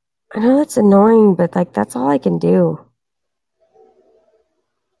 I know that's annoying, but like that's all I can do.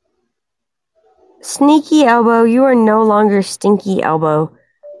 Sneaky Elbow, you are no longer Stinky Elbow.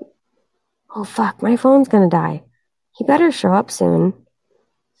 Oh fuck, my phone's gonna die. He better show up soon.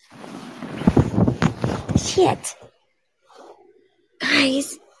 Shit.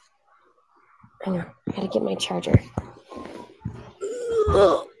 Guys. Hang on, I gotta get my charger.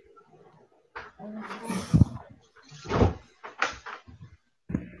 Ugh.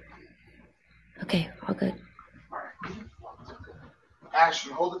 Okay, all good.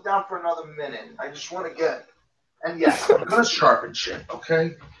 Ashton, hold it down for another minute. I just want to get. And yes, I'm gonna sharpen shit.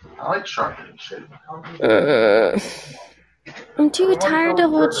 Okay, I like sharpening shit. I'm too tired to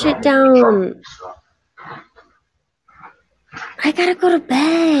hold shit down. I gotta go to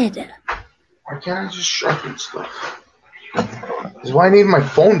bed. Why can't I just sharpen stuff? This is why I need my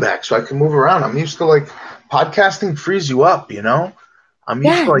phone back so I can move around. I'm used to like podcasting frees you up, you know. I'm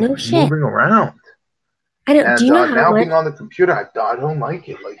used to like moving around. I don't. Do you know how now much? being on the computer, I don't like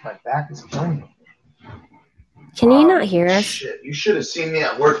it. Like my back is killing me. Can you not hear us? Shit, you should have seen me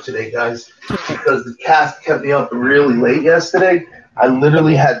at work today, guys, because the cast kept me up really late yesterday. I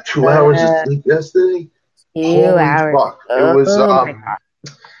literally had 2 hours of sleep yesterday. 2 Holy hours. fuck! It was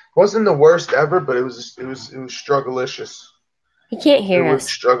wasn't the worst ever, but it was strugglicious. He can't hear us. It was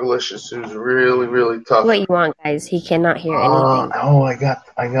strugglicious. It was really, really tough. What you want, guys? He cannot hear anything. Oh, I got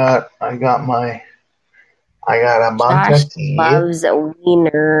a Josh Monte loves a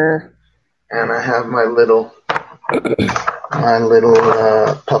wiener. And I have my little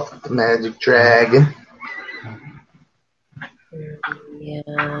Puff the Magic Dragon.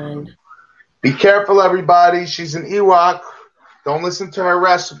 And be careful, everybody. She's an Ewok. Don't listen to her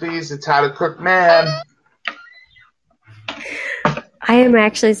recipes. It's how to cook man. I am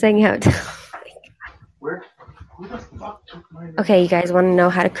actually saying how to. Who the fuck took my... Okay, you guys want to know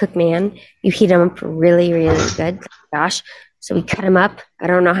how to cook man? You heat him up really, really good. Gosh. So we cut him up. I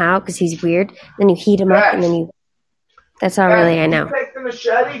don't know how because he's weird. Then you heat him up and then you... That's all really I know. Did you take the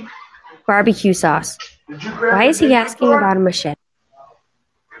machete? Barbecue sauce. Did you grab Why is he asking about a machete?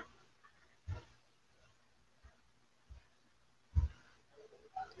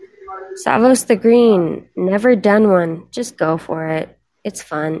 Savos the Green. Never done one. Just go for it. It's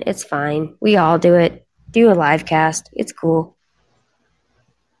fun. It's fine. We all do it. Do a live cast. It's cool.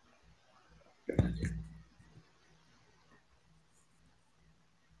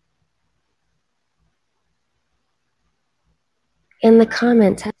 in the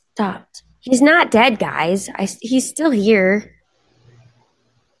comments have stopped. He's not dead, guys. He's still here.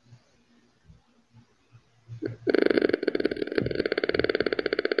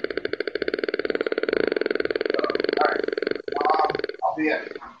 I'll be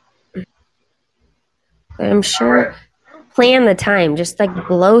it. But I'm sure. Plan the time. Just like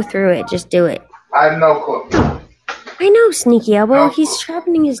blow through it. Just do it. I have no clue. I know, Sneaky Elbow. He's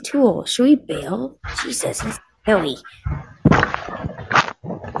sharpening his tool. Should we bail? Jesus, he's silly.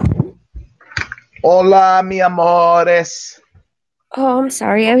 Hola, mi amores. Oh, I'm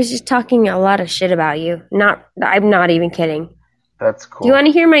sorry. I was just talking a lot of shit about you. I'm not even kidding. That's cool. Do you want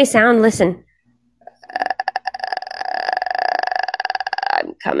to hear my sound? Listen.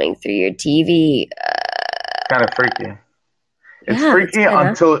 I'm coming through your TV. Kind of freaky. It's Yeah, freaky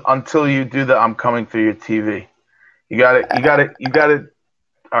until you do the I'm coming through your TV. You got it.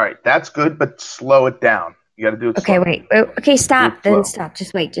 All right, that's good, but slow it down. You got to do it slow. Okay, wait. Okay, stop. Then stop.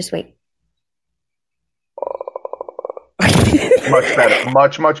 Just wait. Much better.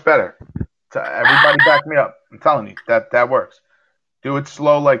 Much better. Everybody back me up. I'm telling you, that works. Do it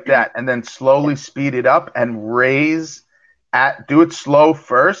slow like that, and then slowly speed it up and raise do it slow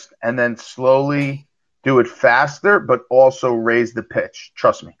first, and then slowly do it faster, but also raise the pitch.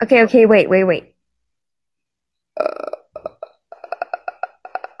 Trust me. Okay, wait.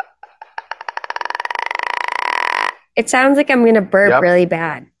 It sounds like I'm gonna burp really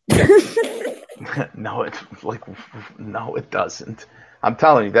bad. No, it doesn't. I'm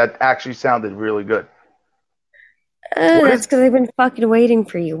telling you, that actually sounded really good. That's because I've been fucking waiting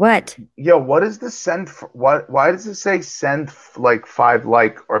for you. What? Yo, what is the send? Why does it say send like 5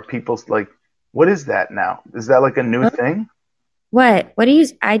 or people's like? What is that now? Is that like a new thing? What?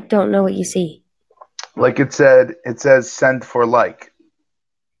 I don't know what you see. Like it says send for like.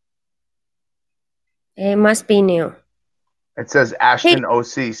 It must be new. It says Ashton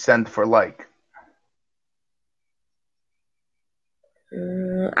OC send for like.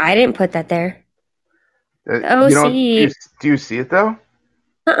 I didn't put that there. OC. Do you see it though?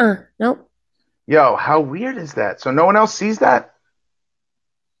 Nope. Yo, how weird is that? So no one else sees that?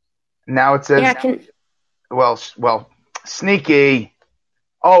 Now it says. Yeah. Well, sneaky.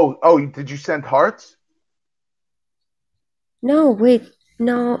 Oh, did you send hearts? No, wait.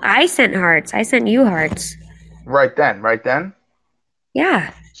 No, I sent hearts. I sent you hearts. Right then?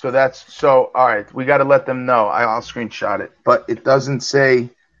 Yeah. So all right, we got to let them know. I'll screenshot it. But it doesn't say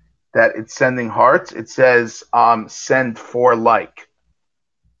that it's sending hearts. It says send for like.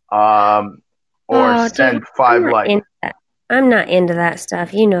 Or send 5 like. I'm not into that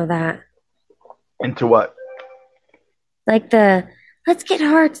stuff. You know that. Into what? Like let's get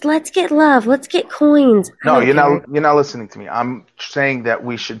hearts, let's get love, let's get coins. No, you're not listening to me. I'm saying that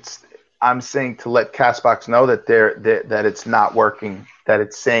I'm saying to let Castbox know that that it's not working, that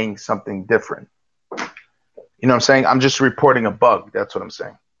it's saying something different. You know what I'm saying? I'm just reporting a bug. That's what I'm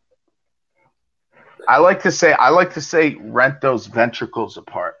saying. I like to say rent those ventricles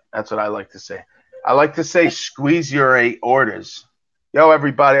apart. That's what I like to say. I like to say squeeze your aortas. Yo,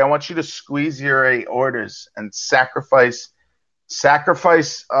 everybody, I want you to squeeze your aortas and sacrifice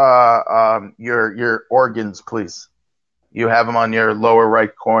your organs, please. You have them on your lower right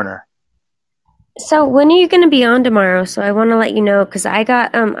corner. So when are you going to be on tomorrow? So I want to let you know, because I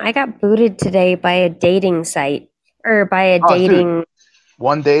got booted today by a dating site, or by a dating. Dude.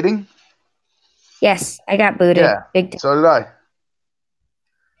 One dating? Yes, I got booted. Yeah, Big so did I.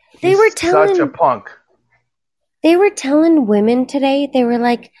 They were telling such a punk. They were telling women today. They were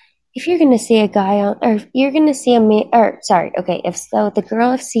like, if you're going to see a guy on, or if you're going to see a man, or sorry, okay, if the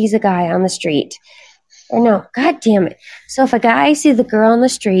girl sees a guy on the street, or no, god damn it. So if a guy sees the girl on the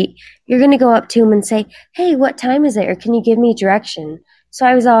street, you're going to go up to him and say, hey, what time is it? Or can you give me direction? So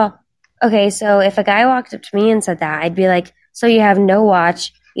I was all, okay, so if a guy walked up to me and said that, I'd be like, so you have no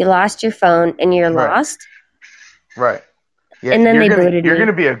watch, you lost your phone, and you're lost? Right. Yeah, and then they booted me. You're going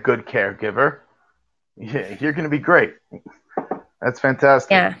to be a good caregiver. Yeah, you're going to be great. That's fantastic.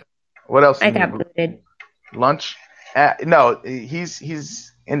 Yeah. What else? I got booted. Lunch? No,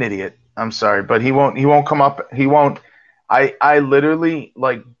 he's an idiot. I'm sorry, but he won't come up. He won't. I literally,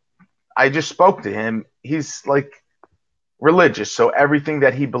 like, I just spoke to him. He's like religious, so everything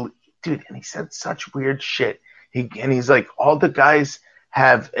that he believes, dude. And he said such weird shit. He's like, all the guys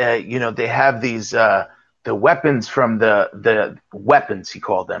have, they have these the weapons from the weapons, he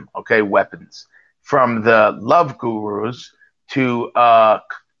called them. Okay, weapons from the love gurus to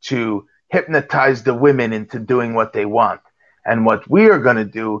hypnotize the women into doing what they want. And what we are going to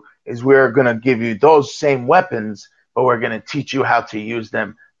do is we're going to give you those same weapons, but we're going to teach you how to use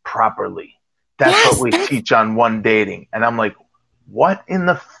them properly. That's what we teach on One Dating. And I'm like, What in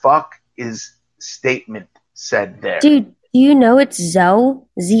the fuck is statement said there? Dude, do you know it's Zoe?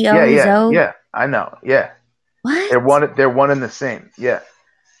 Z-O, Zoe? Yeah. I know. Yeah. What? They're one and the same. Yeah.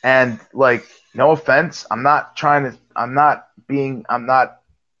 And like, no offense, I'm not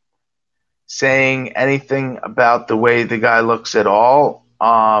saying anything about the way the guy looks at all.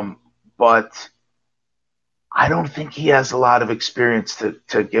 But I don't think he has a lot of experience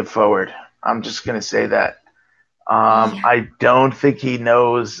to give forward. I'm just going to say that. I don't think he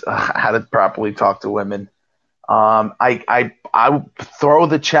knows how to properly talk to women. I throw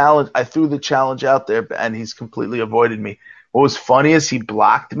the challenge. I threw the challenge out there, and he's completely avoided me. What was funny is he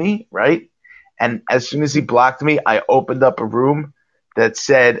blocked me, right? And as soon as he blocked me, I opened up a room that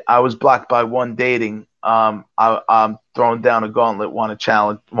said I was blocked by one dating. I'm throwing down a gauntlet. Want to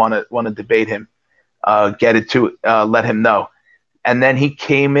challenge? Want to debate him? Let him know. And then he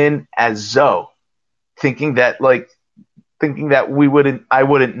came in as Zoe, thinking that I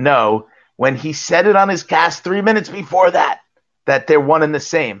wouldn't know, when he said it on his cast 3 minutes before that they're one and the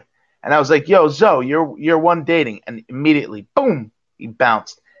same. And I was like, yo, Zoe, you're one dating. And immediately, boom, he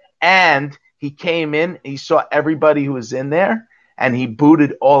bounced. And he came in, he saw everybody who was in there, and he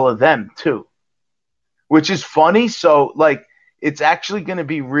booted all of them too, which is funny. So like, it's actually going to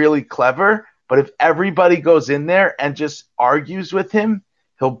be really clever. But if everybody goes in there and just argues with him,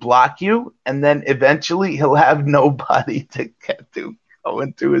 he'll block you, and then eventually he'll have nobody to get to go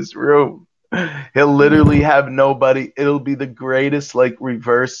into his room. He'll literally have nobody. It'll be the greatest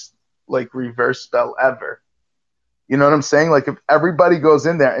reverse spell ever. You know what I'm saying? Like, if everybody goes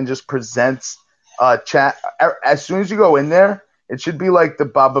in there and just presents chat, as soon as you go in there, it should be like the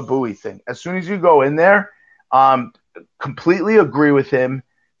Baba Booey thing. As soon as you go in there, completely agree with him.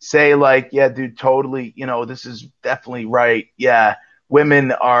 Say like, yeah, dude, totally. This is definitely right. Yeah.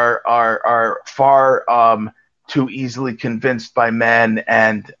 Women are far too easily convinced by men,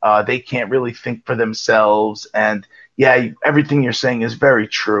 and they can't really think for themselves. And yeah, everything you're saying is very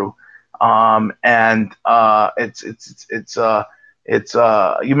true. And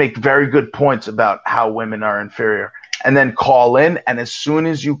you make very good points about how women are inferior. And then call in, and as soon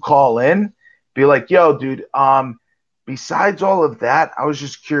as you call in, be like, yo, dude. Besides all of that, I was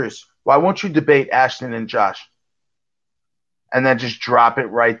just curious. Why won't you debate Ashton and Josh? And then just drop it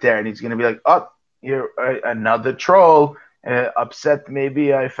right there. And he's going to be like, oh, you're another troll. Upset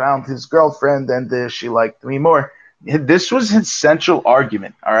maybe I found his girlfriend and she liked me more. This was his central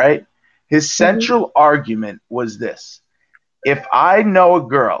argument, all right? His central argument was this. If I know a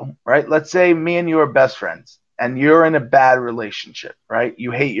girl, right, let's say me and you are best friends, and you're in a bad relationship, right?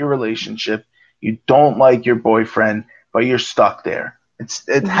 You hate your relationship. You don't like your boyfriend, but you're stuck there.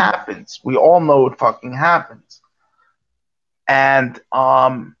 It happens. We all know it fucking happens. And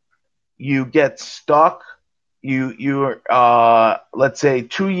you get stuck. You're let's say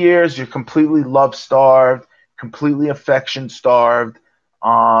 2 years. You're completely love starved, completely affection starved.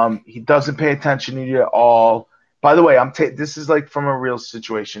 He doesn't pay attention to you at all. By the way, this is like from a real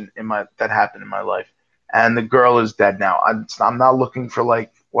situation that happened in my life, and the girl is dead now. I'm not looking for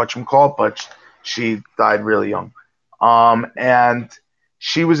like whatchamacallit, but she died really young. And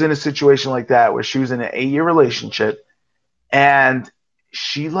she was in a situation like that where she was in an 8-year relationship, and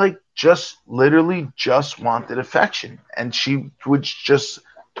she literally just wanted affection, and she was just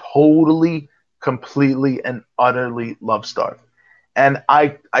totally, completely, and utterly love starved. And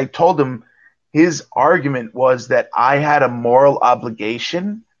I told him his argument was that I had a moral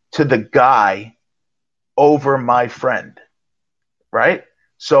obligation to the guy over my friend, right?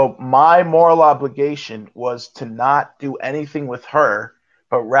 So my moral obligation was to not do anything with her,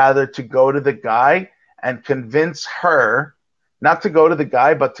 but rather to go to the guy and convince her, not to go to the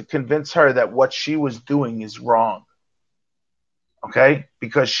guy, but to convince her that what she was doing is wrong. Okay?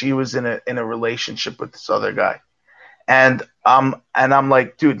 Because she was in a relationship with this other guy. And I'm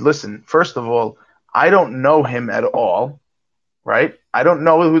like, dude, listen, first of all, I don't know him at all, right? I don't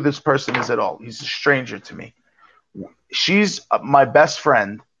know who this person is at all. He's a stranger to me. She's my best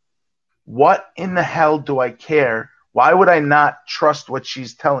friend. What in the hell do I care? Why would I not trust what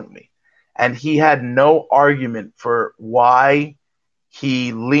she's telling me? And he had no argument for why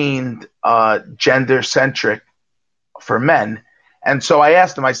he leaned gender-centric for men. And so I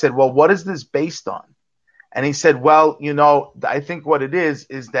asked him, I said, well, what is this based on? And he said, well, I think what it is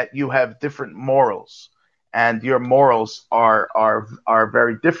that you have different morals, and your morals are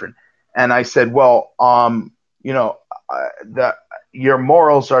very different. And I said, well, your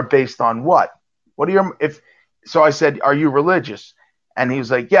morals are based on what? So I said, are you religious? And he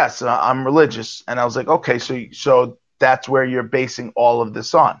was like, yes, I'm religious. And I was like, okay, so that's where you're basing all of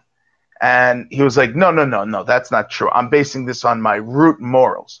this on. And he was like, no, that's not true. I'm basing this on my root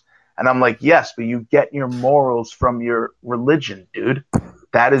morals. And I'm like, yes, but you get your morals from your religion, dude.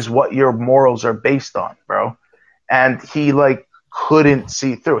 That is what your morals are based on, bro. And he like couldn't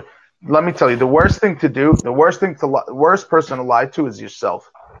see through it. Let me tell you, the worst person to lie to is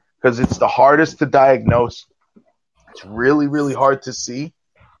yourself, because it's the hardest to diagnose. It's really, really hard to see,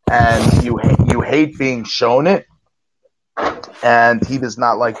 and you hate being shown it, and he does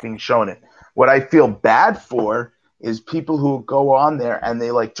not like being shown it. What I feel bad for is people who go on there and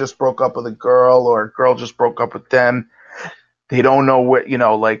they like just broke up with a girl, or a girl just broke up with them. They don't know what,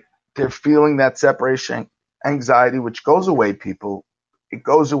 like they're feeling that separation anxiety, which goes away, people. It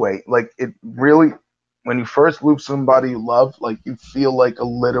goes away. Like it really, when you first lose somebody you love, like you feel like a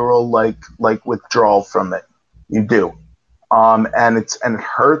literal like withdrawal from it. You do. And it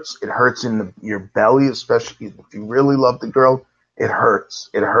hurts. It hurts in your belly, especially if you really love the girl. It hurts.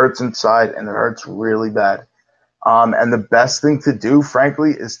 It hurts inside, and it hurts really bad. And the best thing to do,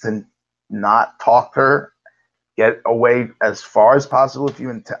 frankly, is to not talk to her. Get away as far as possible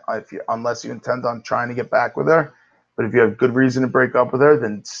unless you intend on trying to get back with her. But if you have good reason to break up with her,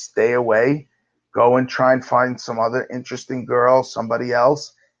 then stay away. Go and try and find some other interesting girl, somebody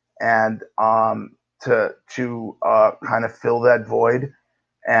else, and to kind of fill that void.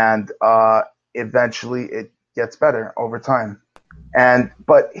 And eventually it gets better over time.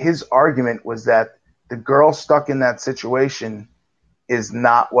 But his argument was that the girl stuck in that situation is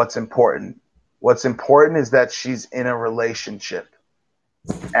not what's important. What's important is that she's in a relationship,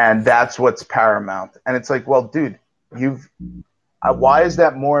 and that's what's paramount. And it's like, well, dude, why is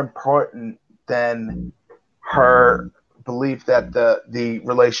that more important than her belief that the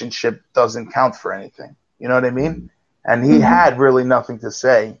relationship doesn't count for anything? You know what I mean? And he had really nothing to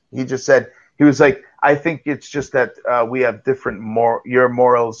say. He just said, he was like, I think it's just that we have different your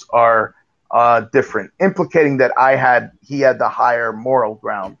morals are different, implicating that he had the higher moral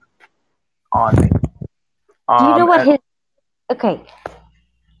ground on me. Do you know what okay.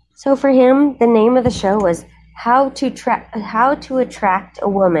 So for him, the name of the show was How to Attract a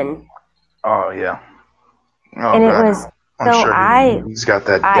Woman. Oh yeah. Oh, and God. It was I'm so sure he's got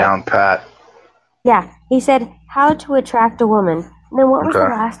that down pat. Yeah, he said How to Attract a Woman. And then what was the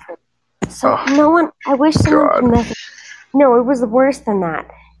last one? So I wish someone could message. No, it was worse than that.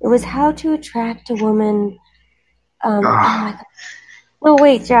 It was How to Attract a Woman. Oh my God. No,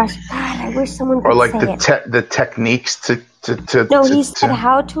 wait, Josh. God, I wish someone could say it. The techniques to. No, he said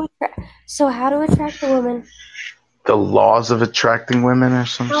how to attract. So how to attract a woman? The laws of attracting women, or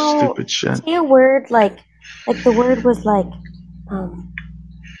some stupid shit. Say a word like the word was like, oh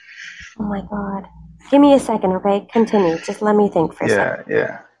my God. Give me a second, okay? Continue. Just let me think for a second.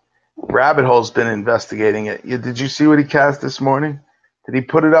 Yeah. Rabbit Hole's been investigating it. Did you see what he cast this morning? Did he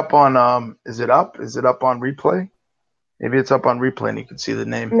put it up on? Is it up? Is it up on replay? Maybe it's up on replay and you can see the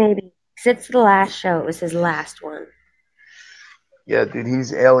name. Maybe. Because it's the last show. It was his last one. Yeah, dude,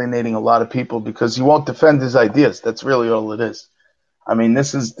 he's alienating a lot of people because he won't defend his ideas. That's really all it is. I mean,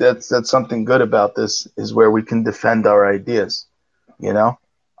 that's something good about this, is where we can defend our ideas. You know,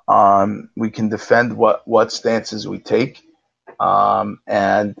 we can defend what stances we take,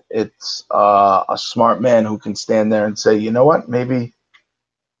 and it's a smart man who can stand there and say, you know what, maybe.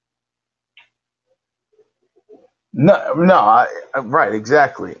 No, right,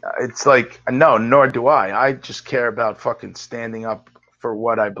 exactly. It's like, no, nor do I. I just care about fucking standing up for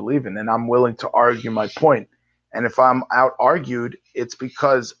what I believe in, and I'm willing to argue my point. And if I'm out-argued, it's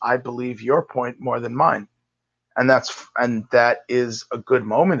because I believe your point more than mine. And that is a good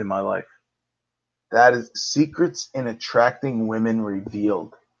moment in my life. That is Secrets in Attracting Women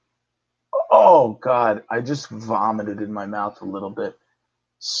Revealed. Oh, God, I just vomited in my mouth a little bit.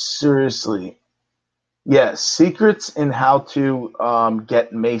 Seriously. Yeah, secrets in how to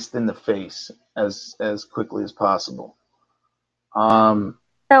get maced in the face as quickly as possible. So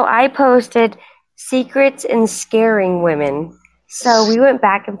I posted secrets in scaring women. So we went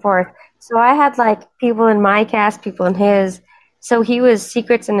back and forth. So I had like people in my cast, people in his. So he was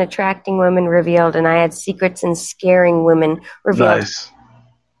secrets in attracting women revealed, and I had secrets in scaring women revealed. Nice.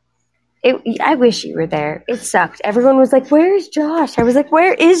 I wish you were there. It sucked. Everyone was like, "Where's Josh?" I was like,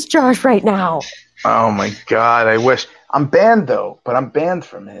 "Where is Josh right now?" Oh my God, I wish. I'm banned though, but I'm banned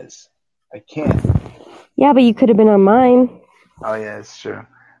from his. I can't. Yeah, but you could have been on mine. Oh yeah, it's true.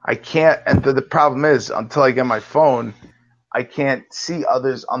 I can't, and the problem is, until I get my phone, I can't see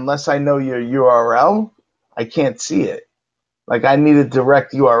others unless I know your URL. I can't see it. Like, I need a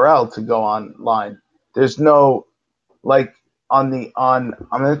direct URL to go online. There's no, like, I'm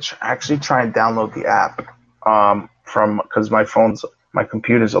gonna actually try and download the app because my phone's My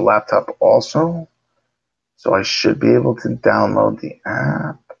computer's a laptop also, so I should be able to download the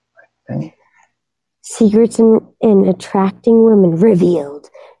app, I think. Secrets in attracting women revealed.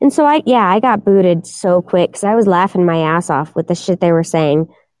 And so I got booted so quick because I was laughing my ass off with the shit they were saying.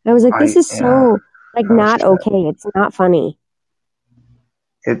 I was like, this is so not okay. It's not funny.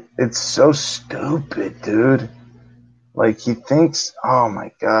 It's so stupid, dude. Like, he thinks, oh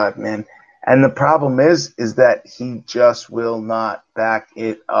my God, man. And the problem is that he just will not back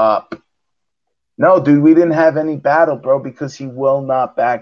it up. No, dude, we didn't have any battle, bro, because he will not back